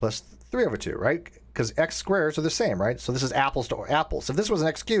 plus 3 over 2, right? Because x squares are the same, right? So this is apples to apples. If this was an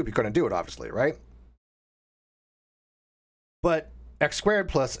x cubed, you couldn't do it, obviously, right? But x squared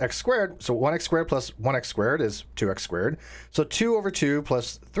plus x squared, so 1x squared plus 1x squared is 2x squared. So 2 over 2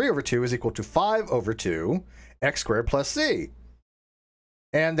 plus 3 over 2 is equal to 5 over 2 x squared plus c.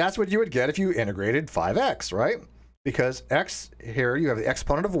 And that's what you would get if you integrated 5x, right? Because x here, you have the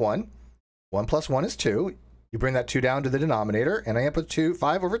exponent of 1. 1 plus 1 is 2. You bring that 2 down to the denominator, and I input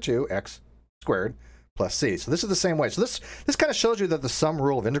 5 over 2 x squared plus c. So this is the same way. So this kind of shows you that the sum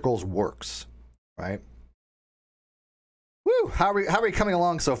rule of integrals works, right? Woo! How are we coming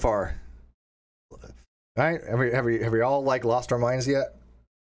along so far? Right? Have we all like lost our minds yet?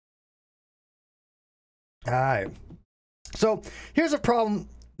 All right. So here's a problem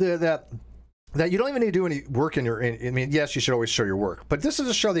that you don't even need to do any work I mean, yes, you should always show your work, but this is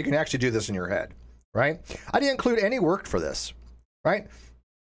to show that you can actually do this in your head, right? I didn't include any work for this, right?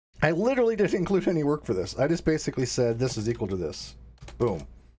 I literally didn't include any work for this. I just basically said this is equal to this. Boom.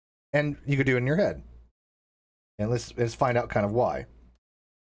 And you could do it in your head. And let's find out kind of why.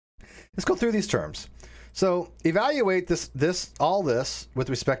 Let's go through these terms. So evaluate all this with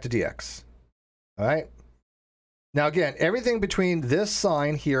respect to dx. All right? Now, again, everything between this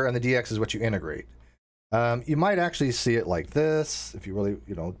sign here and the dx is what you integrate. You might actually see it like this if you really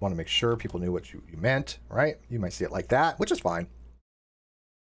want to make sure people knew what you meant, right? You might see it like that, which is fine.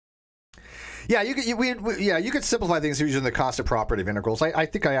 Yeah, you could simplify things using the constant property of integrals. I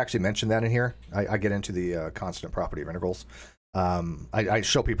think I actually mentioned that in here. I get into the constant property of integrals. I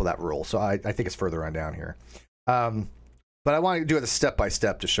show people that rule, so I think it's further on down here. But I want to do it step by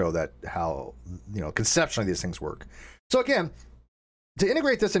step to show that how, conceptually these things work. So again, to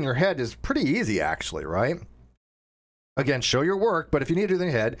integrate this in your head is pretty easy, actually, right? Again, show your work, but if you need to do it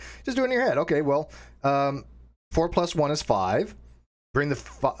in your head, just do it in your head. Okay, well, 4 plus 1 is 5. Bring the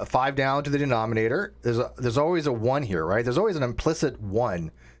 5 down to the denominator. There's always a 1 here, right? There's always an implicit 1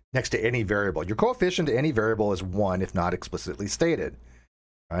 next to any variable. Your coefficient to any variable is 1 if not explicitly stated,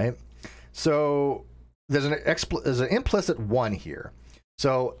 right? So there's an implicit 1 here.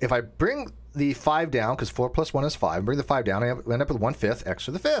 So if I bring the 5 down, because 4 plus 1 is 5, bring the 5 down, I end up with 1/5 x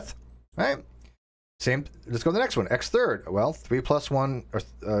to the 5th, right? Same, let's go to the next one, x third. Well, 3 plus 1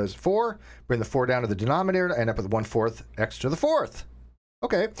 is 4. Bring the 4 down to the denominator, I end up with 1/4 x to the 4th.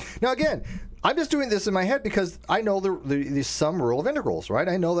 Okay, now again, I'm just doing this in my head because I know the sum rule of integrals, right?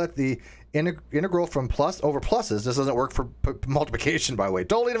 I know that the integral from plus over pluses, this doesn't work for multiplication, by the way.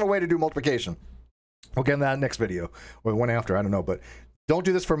 Totally different way to do multiplication. We'll get in that next video, or the one after, I don't know, but don't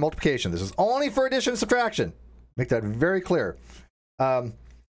do this for multiplication. This is only for addition and subtraction. Make that very clear.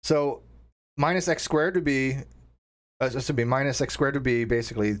 So minus x squared would be, minus x squared would be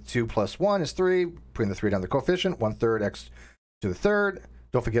basically 2 plus 1 is 3. Bring the 3 down the coefficient, 1/3 x to the 3rd.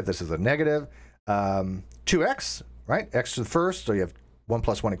 Don't forget this is a negative. 2x, right? X to the 1st, so you have 1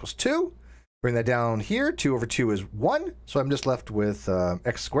 plus 1 equals 2. Bring that down here. 2 over 2 is 1. So I'm just left with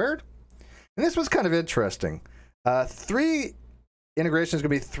x squared. And this was kind of interesting. 3 integration is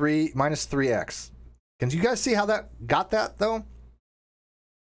going to be 3 minus 3x. Can you guys see how that got that, though?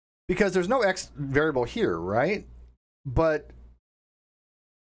 Because there's no x variable here, right? But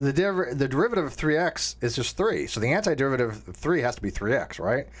the derivative of 3x is just 3. So the antiderivative of 3 has to be 3x,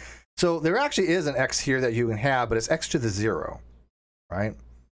 right? So there actually is an x here that you can have, but it's x to the 0, right?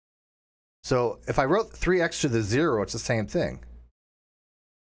 So if I wrote 3x to the 0, it's the same thing.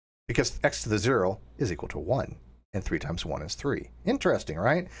 Because x to the 0 is equal to 1. And 3 times 1 is 3. Interesting,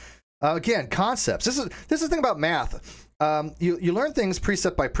 right? Again, concepts. This is the thing about math. You learn things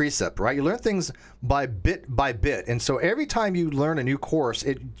precept by precept, right? You learn things by bit. And so every time you learn a new course,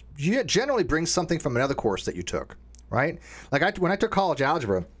 it generally brings something from another course that you took, right? Like when I took college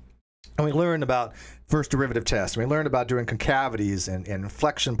algebra, and we learned about first derivative tests, and we learned about doing concavities and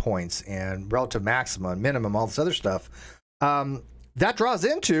inflection points and relative maxima and minimum, all this other stuff. That draws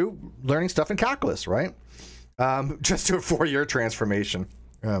into learning stuff in calculus, right? Just do a Fourier transformation.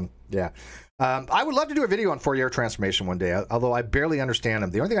 Yeah. I would love to do a video on Fourier transformation one day, although I barely understand them.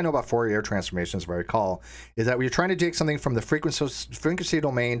 The only thing I know about Fourier transformations, if I recall, is that when you're trying to take something from the frequency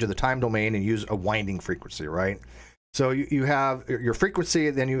domain to the time domain and use a winding frequency, right? So you have your frequency,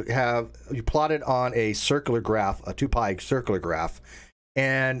 then you plot it on a circular graph, a 2-pi circular graph,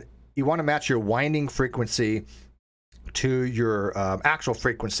 and you want to match your winding frequency to your actual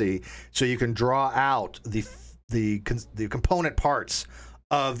frequency, so you can draw out the component parts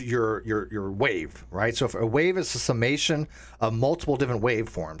of your wave, right? So if a wave is a summation of multiple different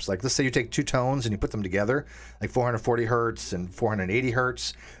waveforms, like let's say you take two tones and you put them together, like 440 hertz and 480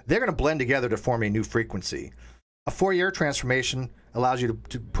 hertz, they're going to blend together to form a new frequency. A Fourier transformation allows you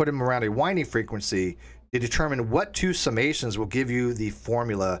to put them around a winding frequency to determine what two summations will give you the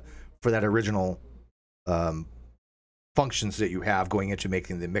formula for that original functions that you have going into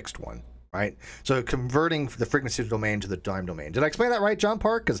making the mixed one, right? So converting the frequency domain to the time domain. Did I explain that right, John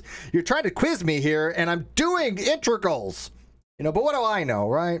Park? Because you're trying to quiz me here, and I'm doing integrals, but what do I know,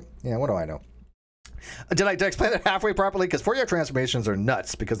 right? Yeah, what do I know? Did I explain that halfway properly? Because Fourier transformations are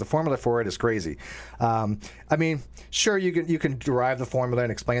nuts, because the formula for it is crazy. I mean, sure, you can derive the formula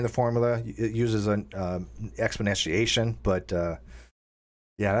and explain the formula. It uses an exponentiation, but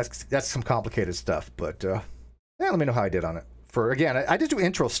yeah, that's some complicated stuff. But yeah, let me know how I did on it. Again, I just do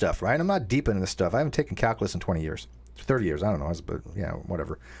intro stuff, right? I'm not deep into this stuff. I haven't taken calculus in 20 years, 30 years. I don't know, but yeah,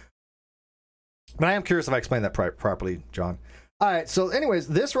 whatever. But I am curious if I explained that properly, John. All right. So, anyways,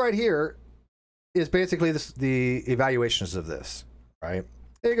 this right here is basically the evaluations of this, right?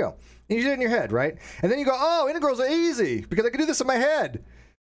 There you go. And you did it in your head, right? And then you go, oh, integrals are easy because I can do this in my head.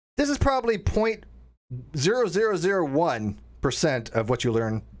 This is probably 0.0001% of what you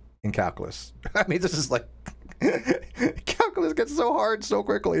learn in calculus. I mean, this is like calculus gets so hard so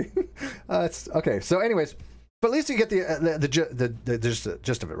quickly. It's okay. So, anyways, but at least you get the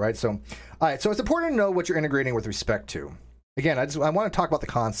gist of it, right? So, all right. So it's important to know what you're integrating with respect to. Again, I want to talk about the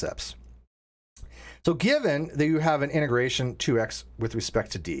concepts. So given that you have an integration 2x with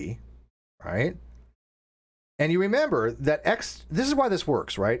respect to d, right? And you remember that x, this is why this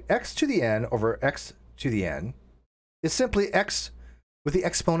works, right? X to the n over x to the n is simply x with the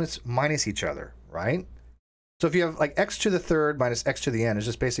exponents minus each other, right? So if you have like x to the third minus x to the n is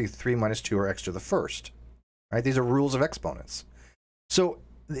just basically 3 minus 2 or x to the first, right? These are rules of exponents. So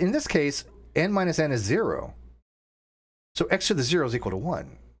in this case, n minus n is 0. So x to the 0 is equal to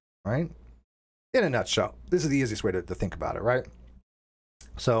 1, right? In a nutshell, this is the easiest way to think about it, right?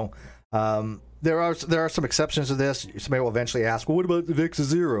 So there are some exceptions to this. Somebody will eventually ask, well, what about if x is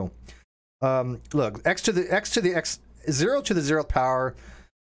 0? Look, x to the x 0 to the 0th power.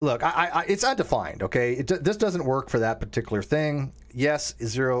 Look, it's undefined. Okay, this doesn't work for that particular thing. Yes,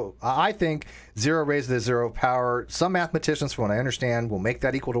 0. I think 0 raised to the 0th power. Some mathematicians, from what I understand, will make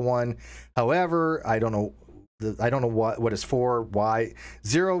that equal to 1. However, I don't know. I don't know what is for, why.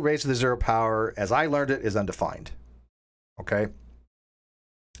 0 raised to the 0th power, as I learned it, is undefined. Okay?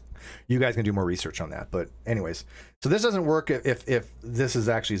 You guys can do more research on that. But anyways, so this doesn't work if this is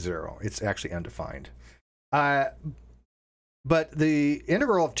actually 0. It's actually undefined. But the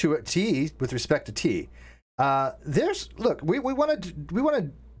integral of 2t with respect to t, look, we want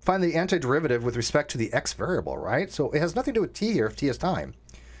to find the antiderivative with respect to the x variable, right? So it has nothing to do with t here if t is time.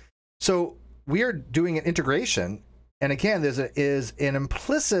 So we are doing an integration, and again, there is an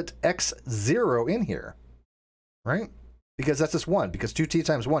implicit x0 in here, right? Because that's just 1, because 2t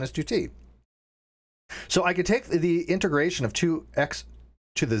times 1 is 2t. So I could take the integration of 2x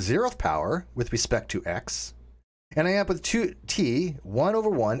to the 0th power with respect to x, and I end up with 2t, 1 over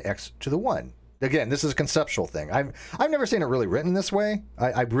 1, x to the 1. Again, this is a conceptual thing. I've never seen it really written this way.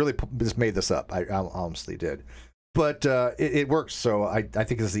 I really just made this up. I honestly did. But it works, so I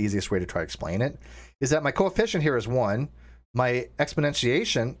think this is the easiest way to try to explain it, is that my coefficient here is 1, my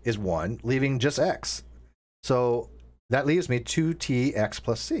exponentiation is 1, leaving just x. So that leaves me 2tx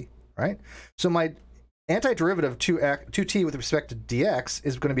plus c, right? So my antiderivative 2t with respect to dx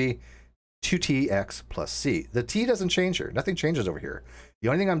is going to be 2tx plus c. The t doesn't change here. Nothing changes over here. The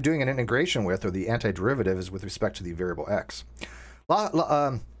only thing I'm doing an integration with, or the antiderivative, is with respect to the variable x.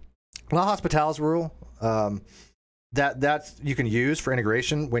 L'Hopital's rule, that you can use for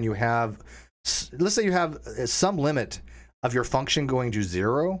integration when you have, let's say you have some limit of your function going to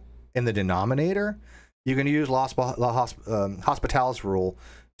 0 in the denominator. You can use L'Hopital's rule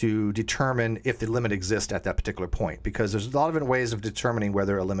to determine if the limit exists at that particular point, because there's a lot of different ways of determining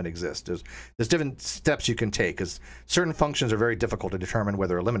whether a limit exists. There's different steps you can take, because certain functions are very difficult to determine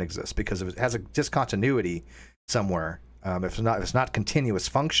whether a limit exists, because if it has a discontinuity somewhere, if it's not a continuous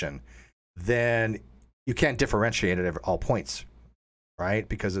function, then you can't differentiate it at all points, right?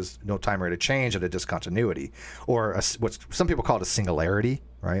 Because there's no time rate of change at a discontinuity, or what some people call it a singularity,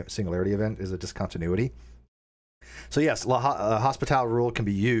 right? Singularity event is a discontinuity. So yes, L'Hospital rule can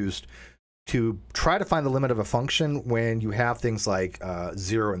be used to try to find the limit of a function when you have things like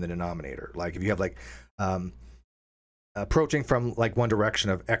 0 in the denominator. Like if you have like approaching from like one direction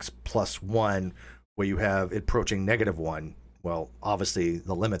of x plus 1, where you have it approaching -1. Well, obviously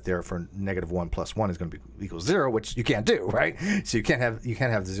the limit there for -1 plus 1 is going to be equals 0, which you can't do, right? So you can't have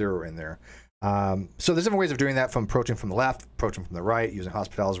the 0 in there. So there's different ways of doing that, from approaching from the left, approaching from the right, using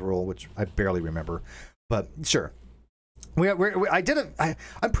Hospital's rule, which I barely remember, but sure.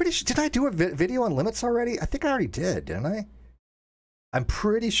 I'm pretty sure. Did I do a video on limits already? I think I already did, didn't I? I'm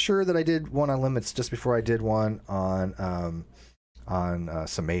pretty sure that I did one on limits just before I did one on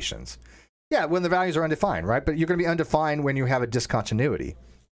summations. Yeah, when the values are undefined, right? But you're going to be undefined when you have a discontinuity,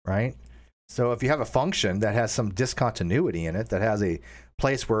 right? So if you have a function that has some discontinuity in it, that has a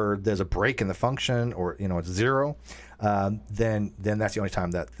place where there's a break in the function, or it's 0, then that's the only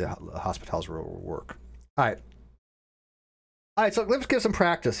time that the Hospital's rule will work. All right, so let's get some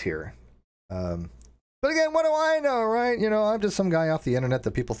practice here. But again, what do I know, right? I'm just some guy off the internet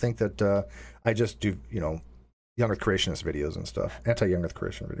that people think that I just do, young Earth creationist videos and stuff, anti-young Earth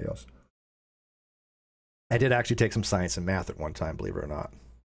creation videos. I did actually take some science and math at one time, believe it or not.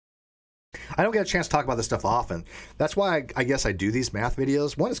 I don't get a chance to talk about this stuff often. That's why I guess I do these math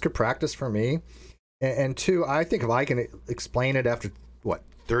videos. One, it's good practice for me. And two, I think if I can explain it after,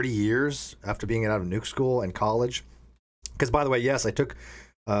 30 years after being out of nuke school and college. Because, by the way, yes, I took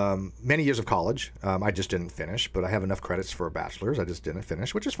many years of college. I just didn't finish, but I have enough credits for a bachelor's. I just didn't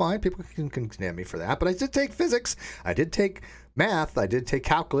finish, which is fine. People can condemn me for that. But I did take physics. I did take math. I did take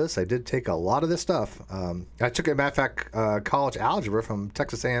calculus. I did take a lot of this stuff. I took, as a matter of fact, college algebra from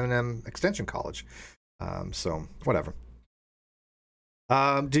Texas A&M Extension College. So, whatever.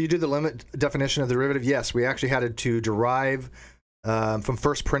 Do you do the limit definition of the derivative? Yes, we actually had to derive from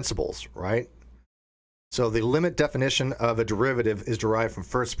first principles, right? So the limit definition of a derivative is derived from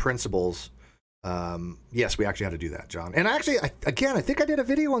first principles. Yes, we actually had to do that, John. And actually, I think I did a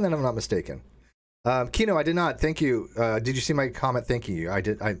video on that, if I'm not mistaken. Kino, I did not. Thank you. Did you see my comment thanking you? I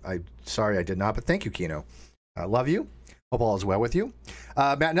did. Sorry, I did not, but thank you, Kino. Love you. Hope all is well with you.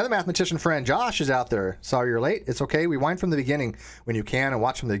 Another mathematician friend, Josh, is out there. Sorry you're late. It's okay. Rewind from the beginning when you can and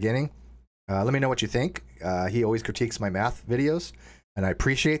watch from the beginning. Let me know what you think. He always critiques my math videos. And I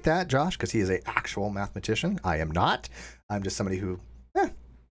appreciate that, Josh, because he is an actual mathematician. I am not. I'm just somebody who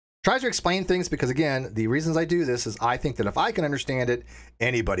tries to explain things, because, again, the reasons I do this is I think that if I can understand it,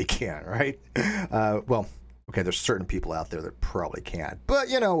 anybody can, right? Well, okay, there's certain people out there that probably can't. But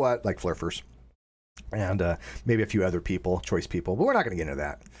you know what? Like Flurfers. And maybe a few other people, choice people. But we're not going to get into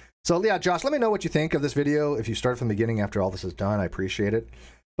that. So, yeah, Josh, let me know what you think of this video. If you start from the beginning after all this is done, I appreciate it.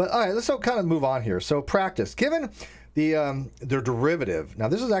 But, all right, let's kind of move on here. So, practice. Given the derivative. Now,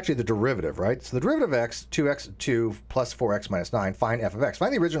 this is actually the derivative, right? So the derivative of x, 2x2 plus 4x minus 9, find f of x.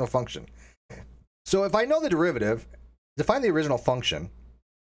 Find the original function. So if I know the derivative, to find the original function,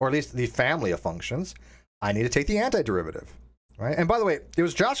 or at least the family of functions, I need to take the antiderivative, right? And by the way, it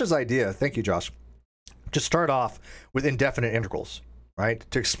was Josh's idea, thank you, Josh, to start off with indefinite integrals, right?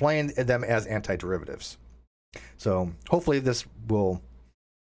 To explain them as antiderivatives. So hopefully this will,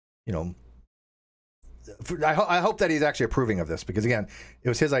 I hope that he's actually approving of this, because, again, it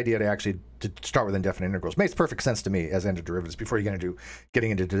was his idea to start with indefinite integrals. Makes perfect sense to me as antiderivatives before you're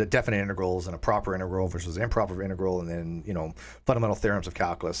getting into definite integrals and a proper integral versus improper integral, and then, fundamental theorems of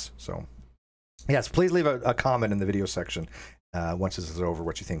calculus. So, yes, please leave a comment in the video section once this is over,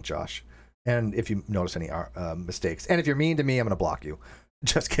 what you think, Josh. And if you notice any mistakes. And if you're mean to me, I'm going to block you.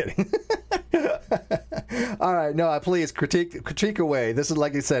 Just kidding. All right, no, please critique away. This is,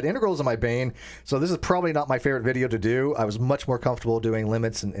 like I said, integrals are my bane, so this is probably not my favorite video to do. I was much more comfortable doing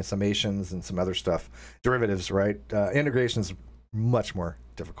limits and summations and some other stuff, derivatives, right? Integration is much more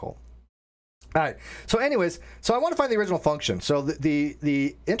difficult. All right, so anyways, so I want to find the original function. So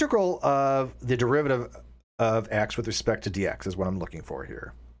the integral of the derivative of x with respect to dx is what I'm looking for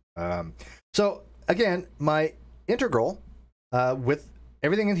here. So again, my integral with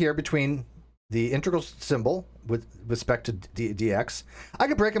everything in here between the integral symbol with respect to dx, I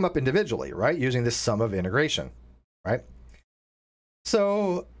could break them up individually, right? Using this sum of integration, right?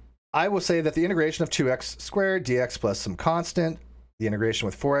 So I will say that the integration of 2x squared dx plus some constant the integration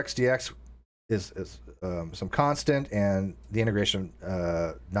with 4x dx is some constant, and the integration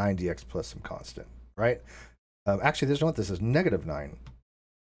 9 dx plus some constant, right? Actually, there's no what this is, -9.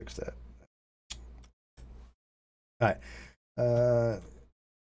 Fix that. All right.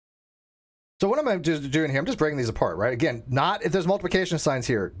 So what am I just doing here? I'm just breaking these apart, right? Again, not if there's multiplication signs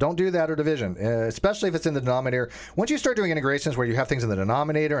here. Don't do that, or division, especially if it's in the denominator. Once you start doing integrations where you have things in the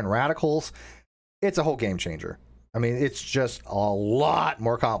denominator and radicals, it's a whole game changer. I mean, it's just a lot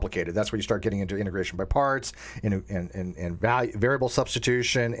more complicated. That's where you start getting into integration by parts and variable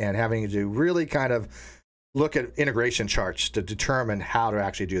substitution, and having to really kind of look at integration charts to determine how to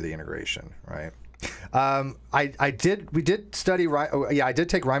actually do the integration, right? I did study, I did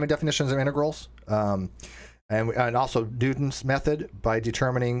take Riemann definitions of integrals, and also Newton's method by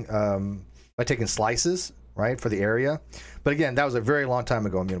determining, by taking slices, right, for the area. But again, that was a very long time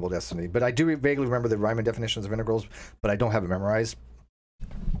ago in Mutable Destiny. But I do vaguely remember the Riemann definitions of integrals, but I don't have it memorized.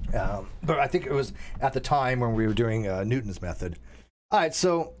 But I think it was at the time when we were doing Newton's method. All right,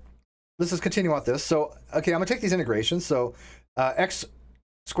 so let's just continue on this. So, okay, I'm gonna take these integrations. So x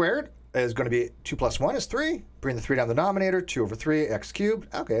squared is going to be 2 plus 1 is 3. Bring the 3 down the denominator, 2 over 3, x cubed.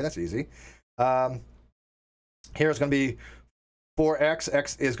 Okay, that's easy. Here is going to be 4x.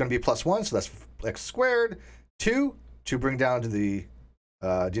 X is going to be plus 1, so that's x squared. 2 to bring down to the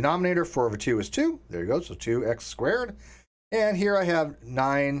denominator. 4 over 2 is 2. There you go, so 2x squared. And here I have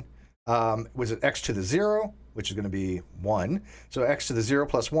 9, was it x to the 0, which is going to be 1. So x to the 0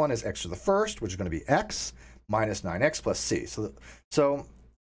 plus 1 is x to the first, which is going to be x, minus 9x plus c. So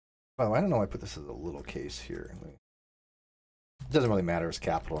oh, I don't know why I put this as a little case here. It doesn't really matter if it's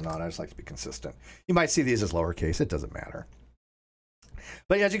capital or not. I just like to be consistent. You might see these as lowercase. It doesn't matter.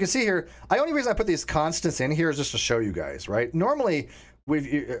 But as you can see here, the only reason I put these constants in here is just to show you guys, right? Normally,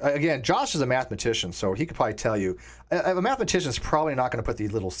 again, Josh is a mathematician, so he could probably tell you. A mathematician is probably not going to put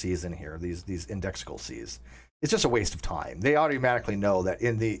these little c's in here, these indexical c's. It's just a waste of time. They automatically know that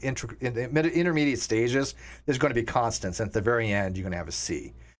in the intermediate stages, there's going to be constants, and at the very end, you're going to have a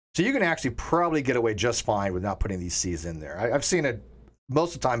c. So you can actually probably get away just fine with not putting these c's in there. I've seen it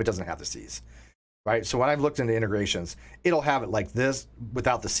most of the time. It doesn't have the c's, right? So when I've looked into integrations, it'll have it like this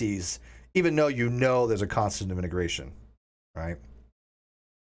without the c's, even though you know there's a constant of integration, right?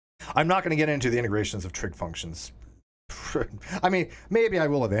 I'm not going to get into the integrations of trig functions. I mean, maybe I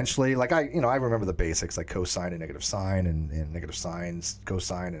will eventually. Like I remember the basics, like cosine and negative sine, and negative sines,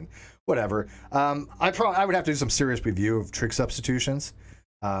 cosine, and whatever. I would have to do some serious review of trig substitutions.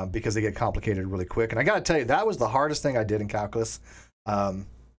 Because they get complicated really quick. And I got to tell you, that was the hardest thing I did in calculus,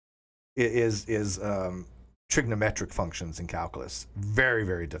 is trigonometric functions in calculus. Very,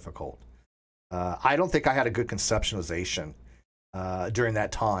 very difficult. I don't think I had a good conceptualization during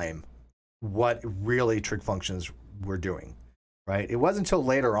that time what really trig functions were doing, right? It wasn't until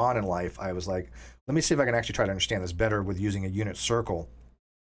later on in life I was like, let me see if I can actually try to understand this better with using a unit circle.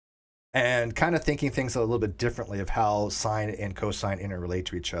 And kind of thinking things a little bit differently of how sine and cosine interrelate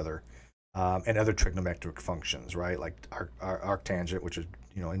to each other, and other trigonometric functions, right? Like arctangent, which is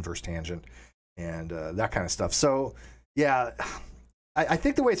inverse tangent, and that kind of stuff. So yeah, I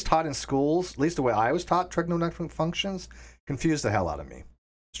think the way it's taught in schools, at least the way I was taught trigonometric functions, confused the hell out of me.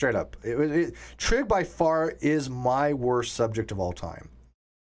 Straight up, trig by far is my worst subject of all time,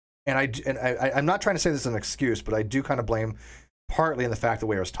 and I'm not trying to say this is an excuse, but I do kind of blame partly in the fact the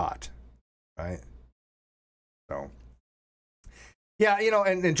way it was taught. Right. So, yeah,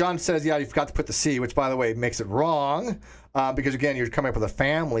 and John says, yeah, you forgot to put the C, which, by the way, makes it wrong, because, again, you're coming up with a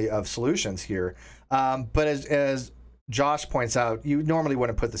family of solutions here. But as Josh points out, you normally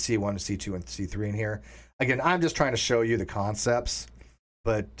wouldn't put the C1, C2, and C3 in here. Again, I'm just trying to show you the concepts,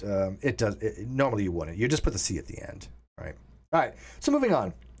 but normally you wouldn't. You just put the C at the end, right? All right, so moving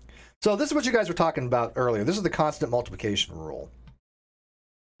on. So this is what you guys were talking about earlier. This is the constant multiplication rule.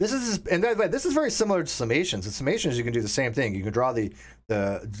 This is very similar to summations. In summations, you can do the same thing. You can draw the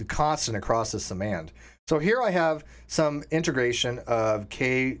constant across the summand. So here I have some integration of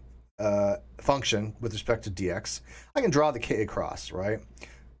k function with respect to dx. I can draw the k across, right?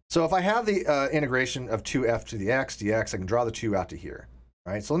 So if I have the integration of 2f to the x dx, I can draw the 2 out to here,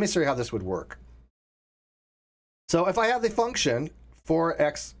 right? So let me show you how this would work. So if I have the function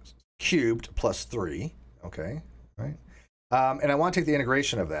 4x cubed plus 3, okay, right? And I want to take the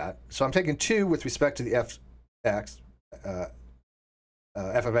integration of that. So I'm taking 2 with respect to the f of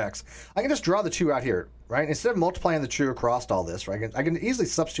x. I can just draw the 2 out here, right? Instead of multiplying the 2 across all this, right? I can easily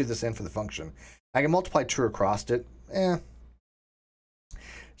substitute this in for the function. I can multiply 2 across it.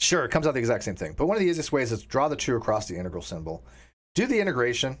 Sure, it comes out the exact same thing. But one of the easiest ways is to draw the 2 across the integral symbol. Do the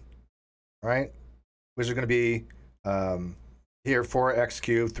integration, right? Which is going to be here 4x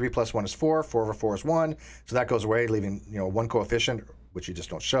cubed, 3 plus 1 is 4, 4 over 4 is 1, so that goes away, leaving one coefficient, which you just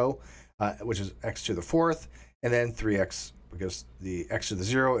don't show, which is x to the fourth, and then 3x, because the x to the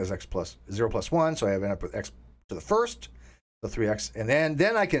 0 is x plus 0 plus 1, so I end up with x to the first, so 3x, and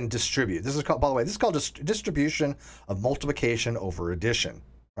then I can distribute. This is called, by the way, this is called distribution of multiplication over addition,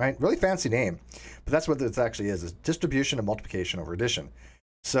 right? Really fancy name, but that's what this actually is distribution of multiplication over addition.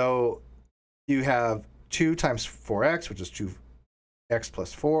 So you have 2 times 4x, which is 2x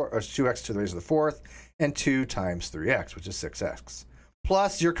plus 4, or 2x to the raised to the fourth, and 2 times 3x, which is 6x,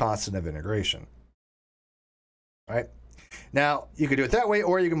 plus your constant of integration, right? Now, you could do it that way,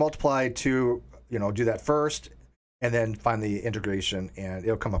 or you can multiply to, do that first, and then find the integration, and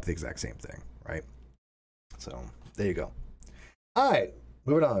it'll come up with the exact same thing, right? So, there you go. All right,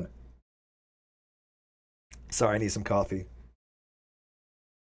 moving on. Sorry, I need some coffee.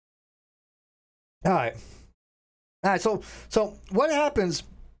 All right. So what happens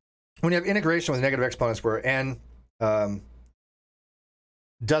when you have integration with negative exponents where n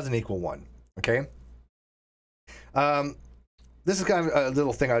doesn't equal 1, okay? This is kind of a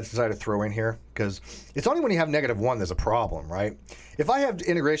little thing I decided to throw in here, because it's only when you have negative 1 there's a problem, right? If I have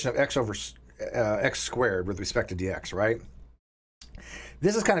integration of x over x squared with respect to dx, right?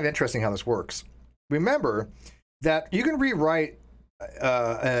 This is kind of interesting how this works. Remember that you can rewrite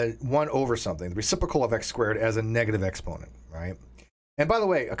 1 over something, the reciprocal of x squared, as a negative exponent, right? And by the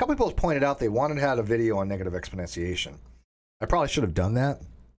way, a couple people have pointed out they wanted to have a video on negative exponentiation. I probably should have done that,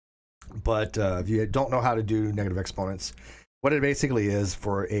 but if you don't know how to do negative exponents, what it basically is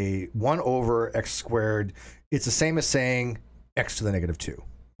for a 1 over x squared, it's the same as saying x to the negative 2.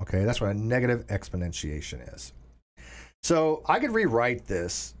 Okay, that's what a negative exponentiation is. So I could rewrite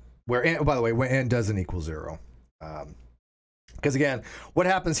this where n, by the way, when n doesn't equal 0. Because again, what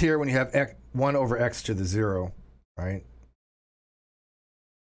happens here when you have 1 over x to the 0, right?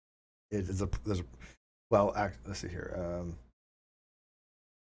 There's a well, let's see here.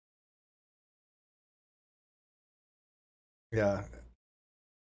 Yeah,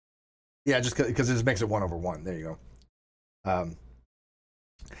 just because it just makes it 1 over 1. There you go.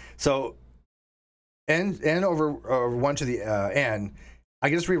 So n over 1 to the n, I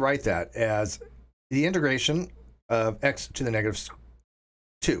can just rewrite that as the integration of x to the negative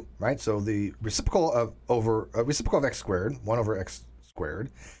 2, right? So the reciprocal of reciprocal of x squared, 1 over x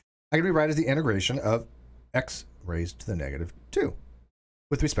squared, I can rewrite as the integration of x raised to the negative 2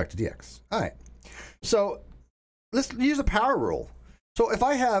 with respect to dx. All right. So let's use the power rule. So if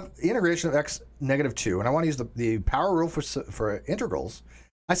I have the integration of x negative 2, and I want to use the power rule for integrals,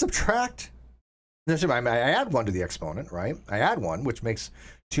 I subtract, I add 1 to the exponent, right? I add 1, which makes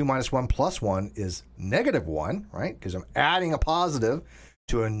 2 minus 1 plus 1 is negative 1, right? Because I'm adding a positive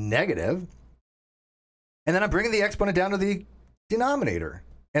to a negative. And then I'm bringing the exponent down to the denominator.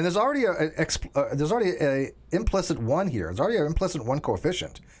 And there's already a implicit 1 here. There's already an implicit 1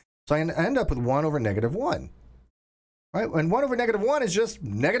 coefficient. So I end up with 1 over negative 1. Right? And 1 over negative 1 is just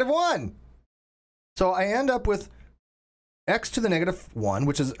negative 1. So I end up with x to the negative 1,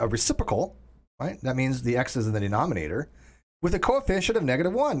 which is a reciprocal, right? That means the x is in the denominator, with a coefficient of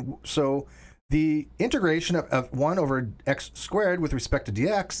negative 1. So the integration of 1 over x squared with respect to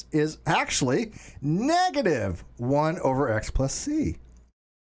dx is actually negative 1 over x plus c.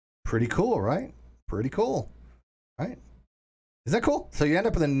 Pretty cool, right? Pretty cool, right? Is that cool? So you end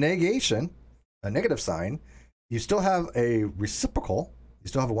up with a negation, a negative sign. You still have a reciprocal. You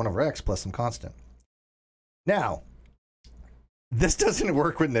still have a 1 over x plus some constant. Now, this doesn't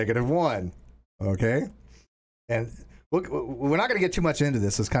work with negative 1, okay? And we're not going to get too much into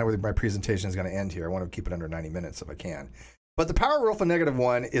this. This is kind of where my presentation is going to end here. I want to keep it under 90 minutes if I can. But the power rule for negative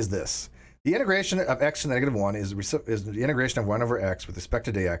 1 is this. The integration of x to the negative 1 is the integration of 1 over x with respect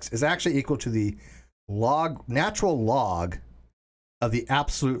to dx is actually equal to the natural log of the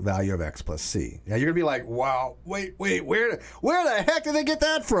absolute value of x plus c. Now you're going to be like, wow, wait, where the heck did they get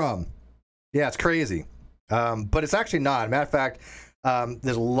that from? Yeah, it's crazy. But it's actually not. Matter of fact,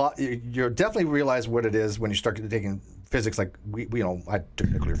 there's a lot. You'll definitely realize what it is when you start taking physics. Like I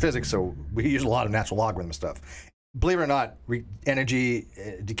took nuclear physics, so we use a lot of natural logarithm stuff. Believe it or not, energy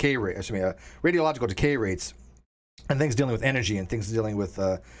decay rate, radiological decay rates, and things dealing with energy and things dealing with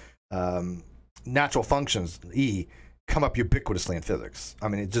natural functions, E, come up ubiquitously in physics. I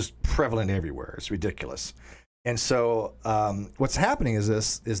mean, it's just prevalent everywhere. It's ridiculous. And so what's happening is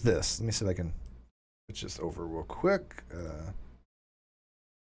this. Let me see if I can switch this over real quick. Let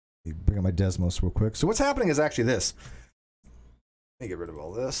me bring up my Desmos real quick. So what's happening is actually this. Let me get rid of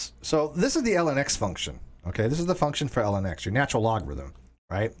all this. So this is the ln x function. Okay, this is the function for ln x, your natural logarithm,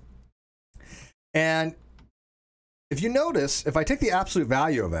 right? And if you notice, if I take the absolute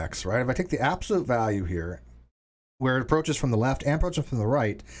value of x, right? If I take the absolute value here, where it approaches from the left and approaches from the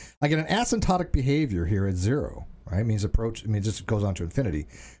right, I get an asymptotic behavior here at 0, right? It means it just goes on to infinity,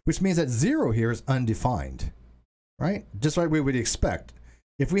 which means that 0 here is undefined, right? Just like we would expect.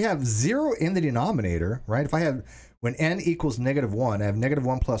 If we have 0 in the denominator, right? If I have, when n equals -1, I have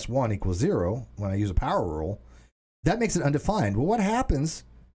 -1 plus 1 equals 0 when I use a power rule, that makes it undefined. Well, what happens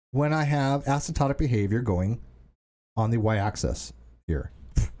when I have asymptotic behavior going on the y-axis here?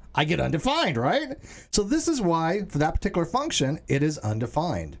 I get undefined, right? So this is why, for that particular function, it is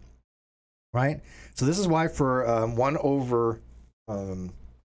undefined, right? So this is why for 1 over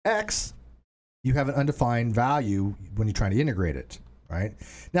x, you have an undefined value when you're trying to integrate it, right?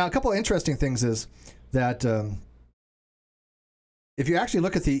 Now, a couple of interesting things is that if you actually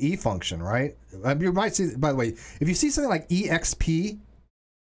look at the e function, right? You might see, by the way, if you see something like exp,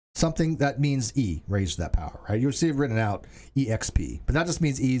 something that means e raised to that power, right? You'll see it written out exp, but that just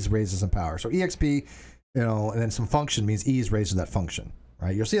means e is raised to some power. So exp, you know, and then some function means e is raised to that function,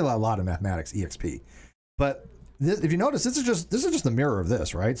 right? You'll see a lot of mathematics exp, but this, if you notice, this is just the mirror of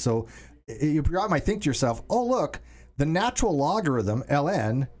this, right? So you might think to yourself, oh look, the natural logarithm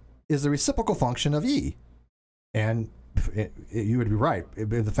ln is the reciprocal function of e, and you would be right.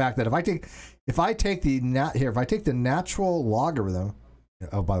 The fact that if I take the natural logarithm.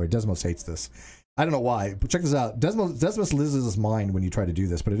 Oh, by the way, Desmos hates this. I don't know why, but check this out. Desmos loses his mind when you try to do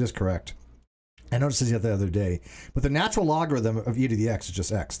this, but it is correct. I noticed this the other day. But the natural logarithm of e to the x is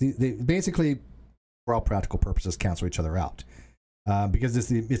just x. They basically, for all practical purposes, cancel each other out because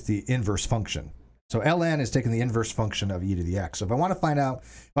it's the inverse function. So ln is taking the inverse function of e to the x. So if I want to find out,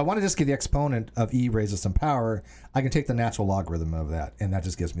 if I want to just get the exponent of e raised to some power, I can take the natural logarithm of that, and that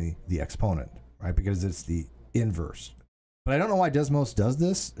just gives me the exponent, right? Because it's the inverse. But I don't know why Desmos does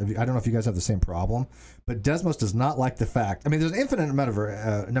this. I don't know if you guys have the same problem, but Desmos does not like the fact. I mean, there's an infinite amount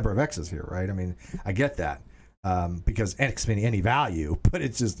of number of x's here, right? I mean, I get that because x means any value, but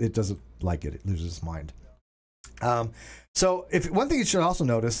it doesn't like it. It loses its mind. So one thing you should also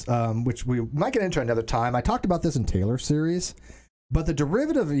notice, which we might get into another time, I talked about this in Taylor's series, but the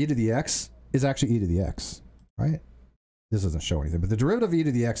derivative of e to the x is actually e to the x, right? This doesn't show anything, but the derivative of e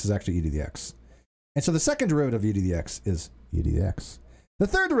to the x is actually e to the x. And so the second derivative of e to the x is e to the x. The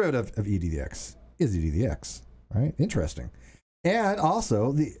third derivative of e to the x is e to the x, right? Interesting. And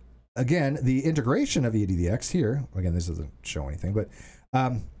also, the integration of e to the x here, again, this doesn't show anything, but,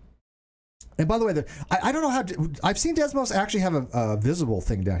 and by the way, I don't know how I've seen Desmos actually have a visible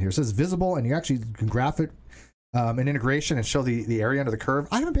thing down here. It says visible, and you actually can graph it in integration and show the area under the curve.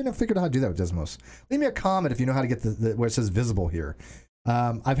 I haven't been able to figure out how to do that with Desmos. Leave me a comment if you know how to get where it says visible here.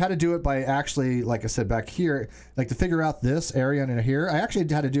 I've had to do it by actually, like I said back here, like to figure out this area under here. I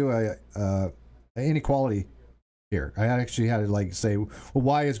actually had to do a inequality here. I actually had to like say, well,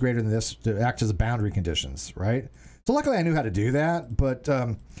 y is greater than this to act as a boundary conditions, right? So luckily I knew how to do that, but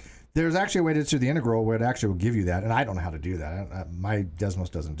there's actually a way to do the integral where it actually will give you that, and I don't know how to do that. My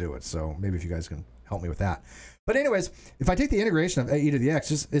Desmos doesn't do it, so maybe if you guys can help me with that. But anyways, if I take the integration of e to the x,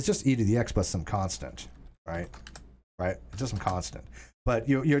 it's just e to the x plus some constant, right? Right? It's just some constant. But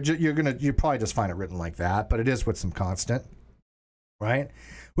you probably just find it written like that, but it is with some constant, right?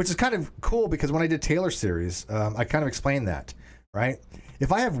 Which is kind of cool because when I did Taylor series, I kind of explained that, right?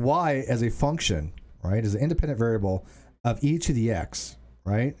 If I have y as a function, right, as an independent variable of e to the x,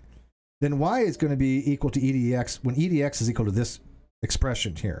 right, then y is going to be equal to e to the x when e to the x is equal to this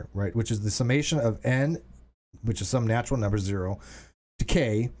expression here, right, which is the summation of n, which is some natural number 0 to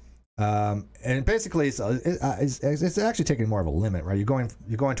k. And basically, it's actually taking more of a limit, right? You're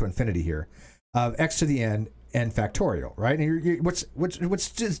going to infinity here, of x to the n factorial, right? And what's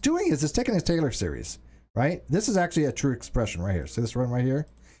it's doing is it's taking this Taylor series, right? This is actually a true expression right here. See this one right here?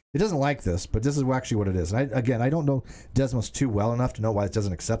 It doesn't like this, but this is actually what it is. And I don't know Desmos too well enough to know why it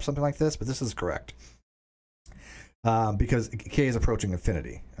doesn't accept something like this, but this is correct. Because k is approaching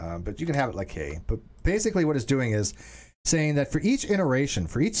infinity, but you can have it like k. But basically, what it's doing is saying that for each iteration,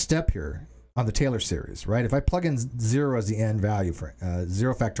 for each step here on the Taylor series, right? If I plug in 0 as the n value for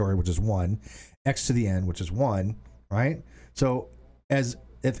 0 factorial, which is 1, x to the n, which is 1, right? So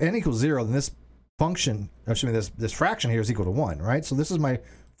if n equals 0, then this function, assuming this fraction here is equal to 1, right? So this is my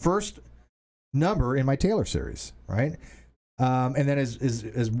first number in my Taylor series, right? And then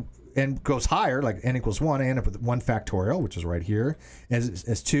as n goes higher, like n equals 1, I end up with 1 factorial, which is right here.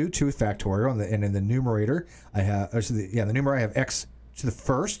 As 2 factorial, and in the numerator, I have, the numerator I have x to the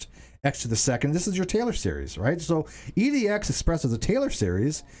first, x to the second. This is your Taylor series, right? So e to the x expressed as a Taylor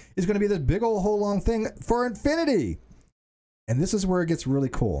series is going to be this big old whole long thing for infinity. And this is where it gets really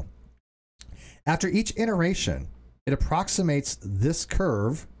cool. After each iteration, it approximates this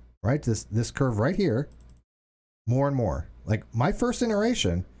curve, right? This curve right here, more and more. Like my first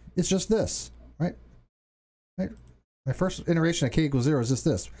iteration is just this, right? Right? My first iteration at k equals 0 is just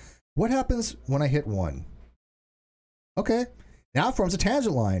this. What happens when I hit 1? Okay, now it forms a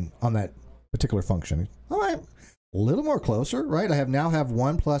tangent line on that particular function. All right, a little more closer, right? I now have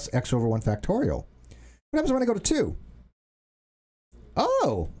 1 plus x over 1 factorial. What happens when I go to 2?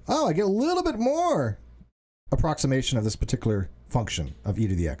 Oh, I get a little bit more approximation of this particular function of e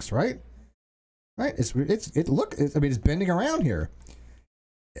to the x, right? Right? I mean, it's bending around here.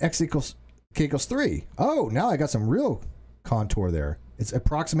 K equals 3. Oh, now I got some real contour there. It's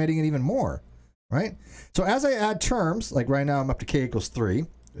approximating it even more, right? So as I add terms, like right now I'm up to k equals 3.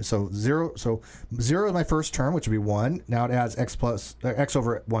 So 0 is my first term, which would be 1. Now it adds x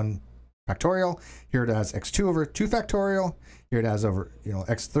over 1 factorial. Here it adds x2 over 2 factorial. Here it adds over,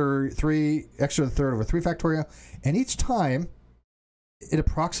 x to the third over 3 factorial. And each time it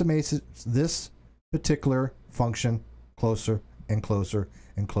approximates this particular function closer and closer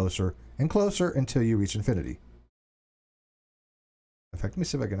and closer and closer until you reach infinity. In fact, let me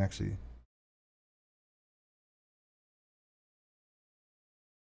see if I can actually...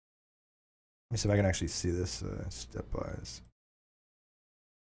 Let me see if I can actually see this stepwise.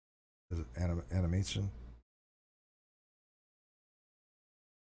 Is it animation?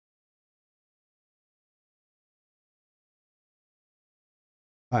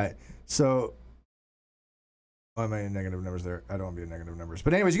 All right, so oh, am I in negative numbers there? I don't want to be in negative numbers.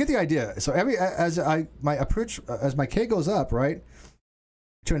 But anyways, you get the idea. So as my k goes up, right,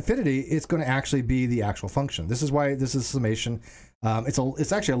 to infinity, it's going to actually be the actual function. This is why this is summation.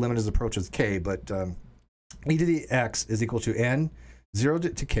 It's actually a limit as it approaches k, but e to the x is equal to n 0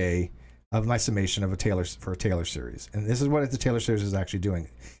 to k of my summation of a Taylor series. And this is what the Taylor series is actually doing.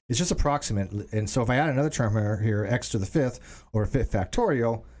 It's just approximate. And so if I add another term here, x to the 5th or 5th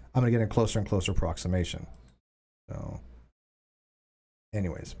factorial, I'm going to get a closer and closer approximation. So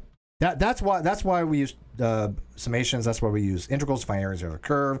anyways, that's why we use summations. That's why we use integrals to find areas of a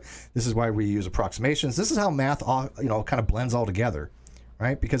curve. This is why we use approximations. This is how math kind of blends all together,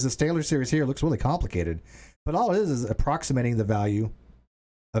 right? Because this Taylor series here looks really complicated, but all it is approximating the value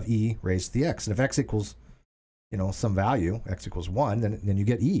of e raised to the x. And if x equals, some value, x equals 1, then you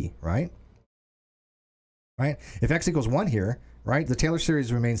get e, right? Right? If x equals 1 here, right, the Taylor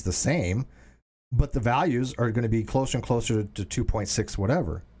series remains the same, but the values are going to be closer and closer to 2.6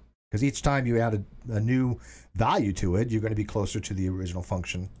 whatever. Because each time you add a new value to it, you're going to be closer to the original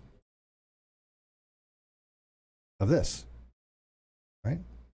function of this, right?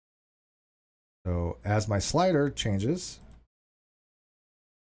 So as my slider changes,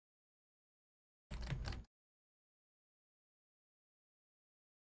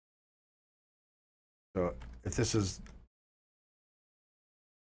 so if this is,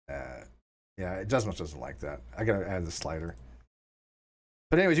 yeah, it doesn't like that. I gotta add the slider.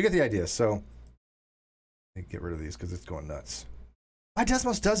 But anyways, you get the idea. So let me get rid of these because it's going nuts. My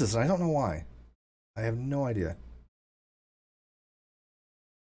Desmos does this, and I don't know why. I have no idea.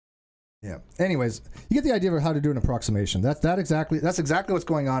 Yeah. Anyways, you get the idea of how to do an approximation. That's exactly what's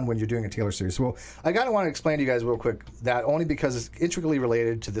going on when you're doing a Taylor series. So I kind of want to explain to you guys real quick that only because it's intricately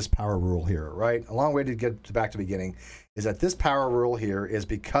related to this power rule here, right? A long way to get back to the beginning is that this power rule here is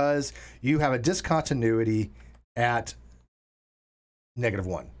because you have a discontinuity at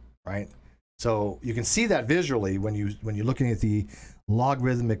 -1, right? So you can see that visually when you're looking at the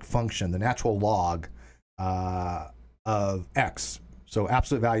logarithmic function, the natural log of x. So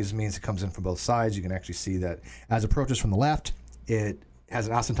absolute values means it comes in from both sides. You can actually see that as it approaches from the left, it has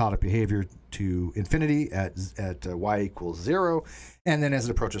an asymptotic behavior to infinity at y equals 0. And then as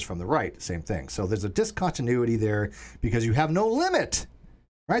it approaches from the right, same thing. So there's a discontinuity there because you have no limit,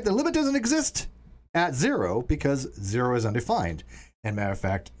 right? The limit doesn't exist at 0 because 0 is undefined. And matter of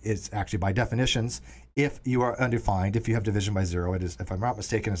fact, it's actually by definitions, if you are undefined, if you have division by 0, it is, if I'm not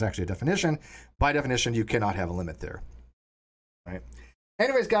mistaken, it's actually a definition. By definition, you cannot have a limit there, right?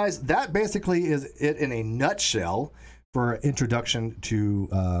 Anyways, guys, that basically is it in a nutshell for introduction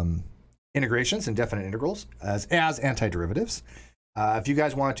to integrations and definite integrals as antiderivatives. If you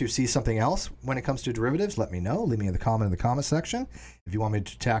guys want to see something else when it comes to derivatives, let me know. Leave me a comment in the comment section. If you want me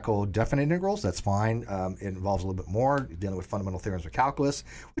to tackle definite integrals, that's fine. It involves a little bit more dealing with fundamental theorems of calculus,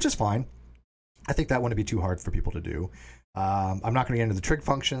 which is fine. I think that wouldn't be too hard for people to do. I'm not going to get into the trig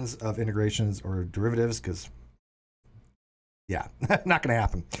functions of integrations or derivatives because, yeah, not going to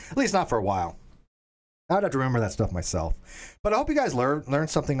happen. At least not for a while. I'd have to remember that stuff myself. But I hope you guys learned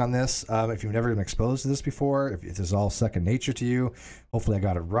something on this. If you've never been exposed to this before, if this is all second nature to you, hopefully I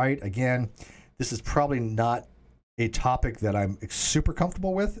got it right. Again, this is probably not a topic that I'm super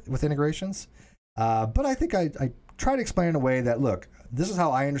comfortable with integrations. But I think I try to explain in a way that, look, this is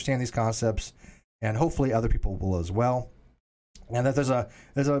how I understand these concepts, and hopefully other people will as well. And that there's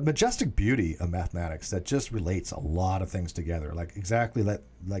a majestic beauty of mathematics that just relates a lot of things together. Like exactly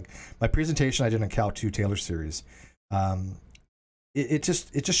like my presentation I did in Cal 2 Taylor series. It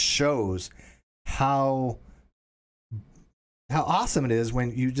just shows how awesome it is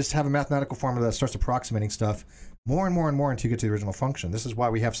when you just have a mathematical formula that starts approximating stuff more and more and more until you get to the original function. This is why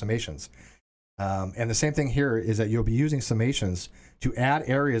we have summations. And the same thing here is that you'll be using summations to add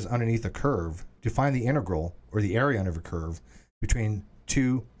areas underneath a curve to find the integral or the area under the curve between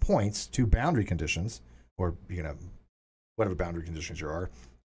 2 points, 2 boundary conditions, or whatever boundary conditions there are,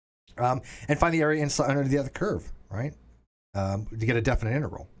 and find the area inside under the other curve, right? To get a definite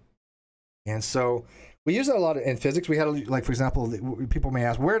integral. And so we use that a lot in physics. We had, like, for example, people may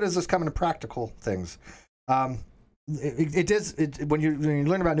ask, where does this come into practical things? When you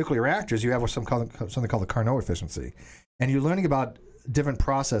learn about nuclear reactors, you have something called the Carnot efficiency, and you're learning about different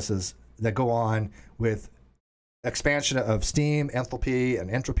processes that go on with expansion of steam, enthalpy, and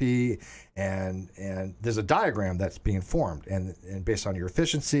entropy, and there's a diagram that's being formed, and based on your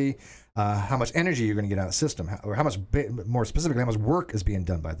efficiency, how much energy you're going to get out of the system, or how much, more specifically, how much work is being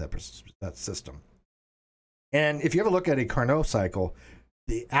done by that system. And if you ever look at a Carnot cycle,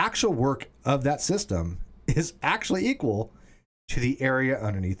 the actual work of that system is actually equal to the area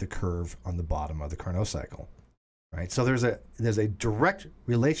underneath the curve on the bottom of the Carnot cycle, right? So there's a direct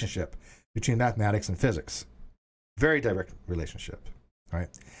relationship between mathematics and physics. Very direct relationship, right?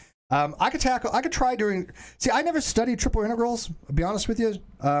 I could try doing. See, I never studied triple integrals. I'll be honest with you.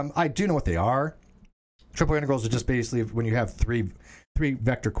 I do know what they are. Triple integrals are just basically when you have three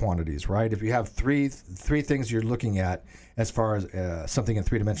vector quantities, right? If you have three things you're looking at as far as something in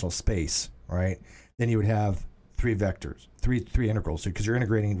three-dimensional space, right? Then you would have 3 vectors, three integrals, because you're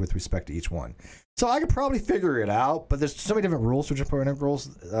integrating with respect to each one. So I could probably figure it out, but there's so many different rules for triple integrals.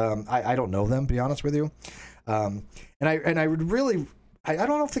 I don't know them, to be honest with you. And I would really, I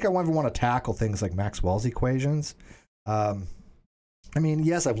don't think I ever want to tackle things like Maxwell's equations. I mean,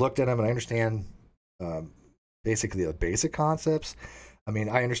 yes, I've looked at them and I understand basically the basic concepts. I mean,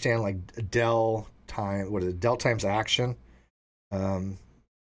 I understand like del times action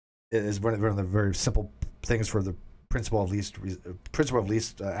is one of the very simple things for the principle of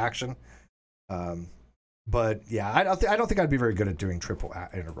least action. But yeah, I don't think I'd be very good at doing triple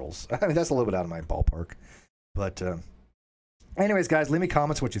integrals. I mean, that's a little bit out of my ballpark. But anyways, guys, leave me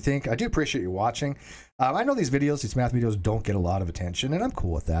comments what you think. I do appreciate you watching. I know these math videos don't get a lot of attention, and I'm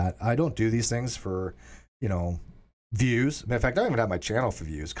cool with that. I don't do these things for, views. In fact, I don't even have my channel for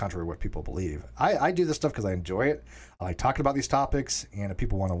views, contrary to what people believe. I do this stuff because I enjoy it. I like talking about these topics, and if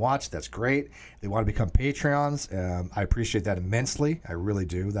people want to watch, that's great. If they want to become Patreons, I appreciate that immensely. I really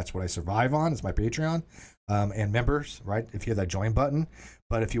do. That's what I survive on, is my Patreon. And members, right? If you have that join button.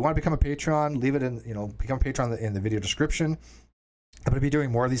 But if you want to become a patron, leave it in, become a patron in the video description. I'm going to be doing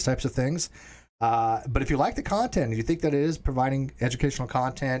more of these types of things. But if you like the content and you think that it is providing educational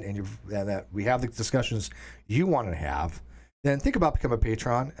content and that we have the discussions you want to have, then think about becoming a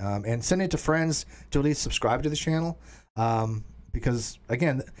patron and send it to friends to at least subscribe to the channel. Because,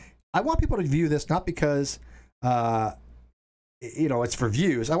 again, I want people to view this not because it's for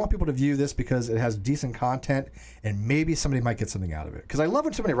views. I want people to view this because it has decent content and maybe somebody might get something out of it. Because I love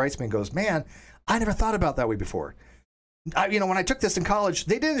when somebody writes me and goes, man, I never thought about that way before. When I took this in college,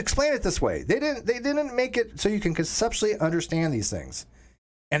 they didn't explain it this way. They didn't make it so you can conceptually understand these things.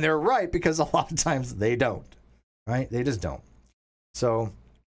 And they're right, because a lot of times they don't, right? They just don't. So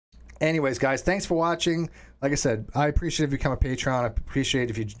anyways, guys, thanks for watching. Like I said, I appreciate if you become a patron. I appreciate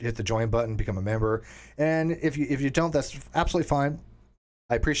if you hit the join button, become a member. And if you don't, that's absolutely fine.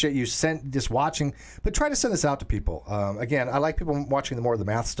 I appreciate you just watching, but try to send this out to people. Again, I like people watching the more of the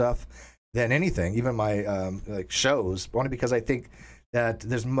math stuff than anything, even my shows, only because I think that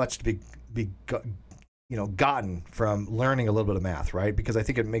there's much to be gotten from learning a little bit of math, right? Because I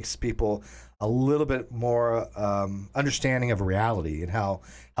think it makes people a little bit more understanding of reality and how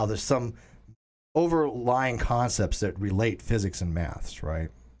there's some overlying concepts that relate physics and maths, right?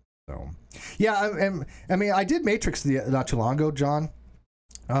 So, yeah, I mean, I did matrix not too long ago, John.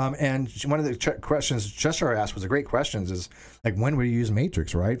 And one of the questions Cheshire asked was a great question, is like, when would you use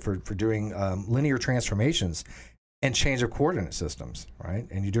matrix, right? For doing linear transformations and change of coordinate systems, right?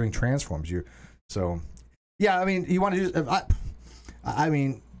 And you're doing transforms. Yeah, I mean, you want to do, I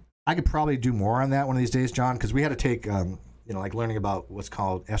mean, I could probably do more on that one of these days, John, because we had to take, like learning about what's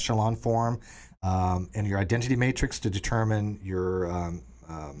called echelon form and your identity matrix to determine your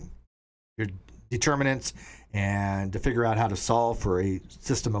determinants and to figure out how to solve for a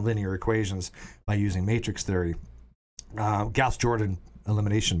system of linear equations by using matrix theory. Gauss-Jordan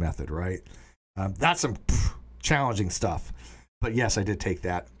elimination method, right? That's some challenging stuff. But yes, I did take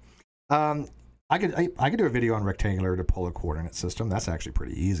that. I could do a video on rectangular to polar coordinate system. That's actually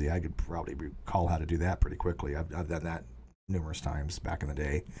pretty easy. I could probably recall how to do that pretty quickly. I've done that numerous times back in the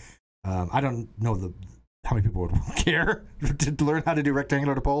day. I don't know how many people would care to learn how to do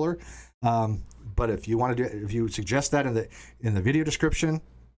rectangular to polar. But if you want to do, if you suggest that in the video description,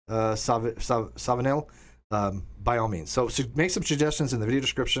 Savanil, by all means. So make some suggestions in the video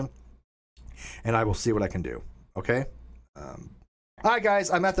description, and I will see what I can do. Okay. All right, guys,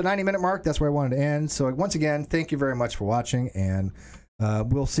 I'm at the 90-minute mark. That's where I wanted to end. So once again, thank you very much for watching, and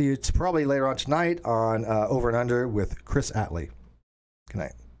we'll see you probably later on tonight on Over and Under with Chris Attlee. Good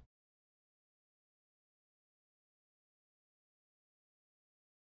night.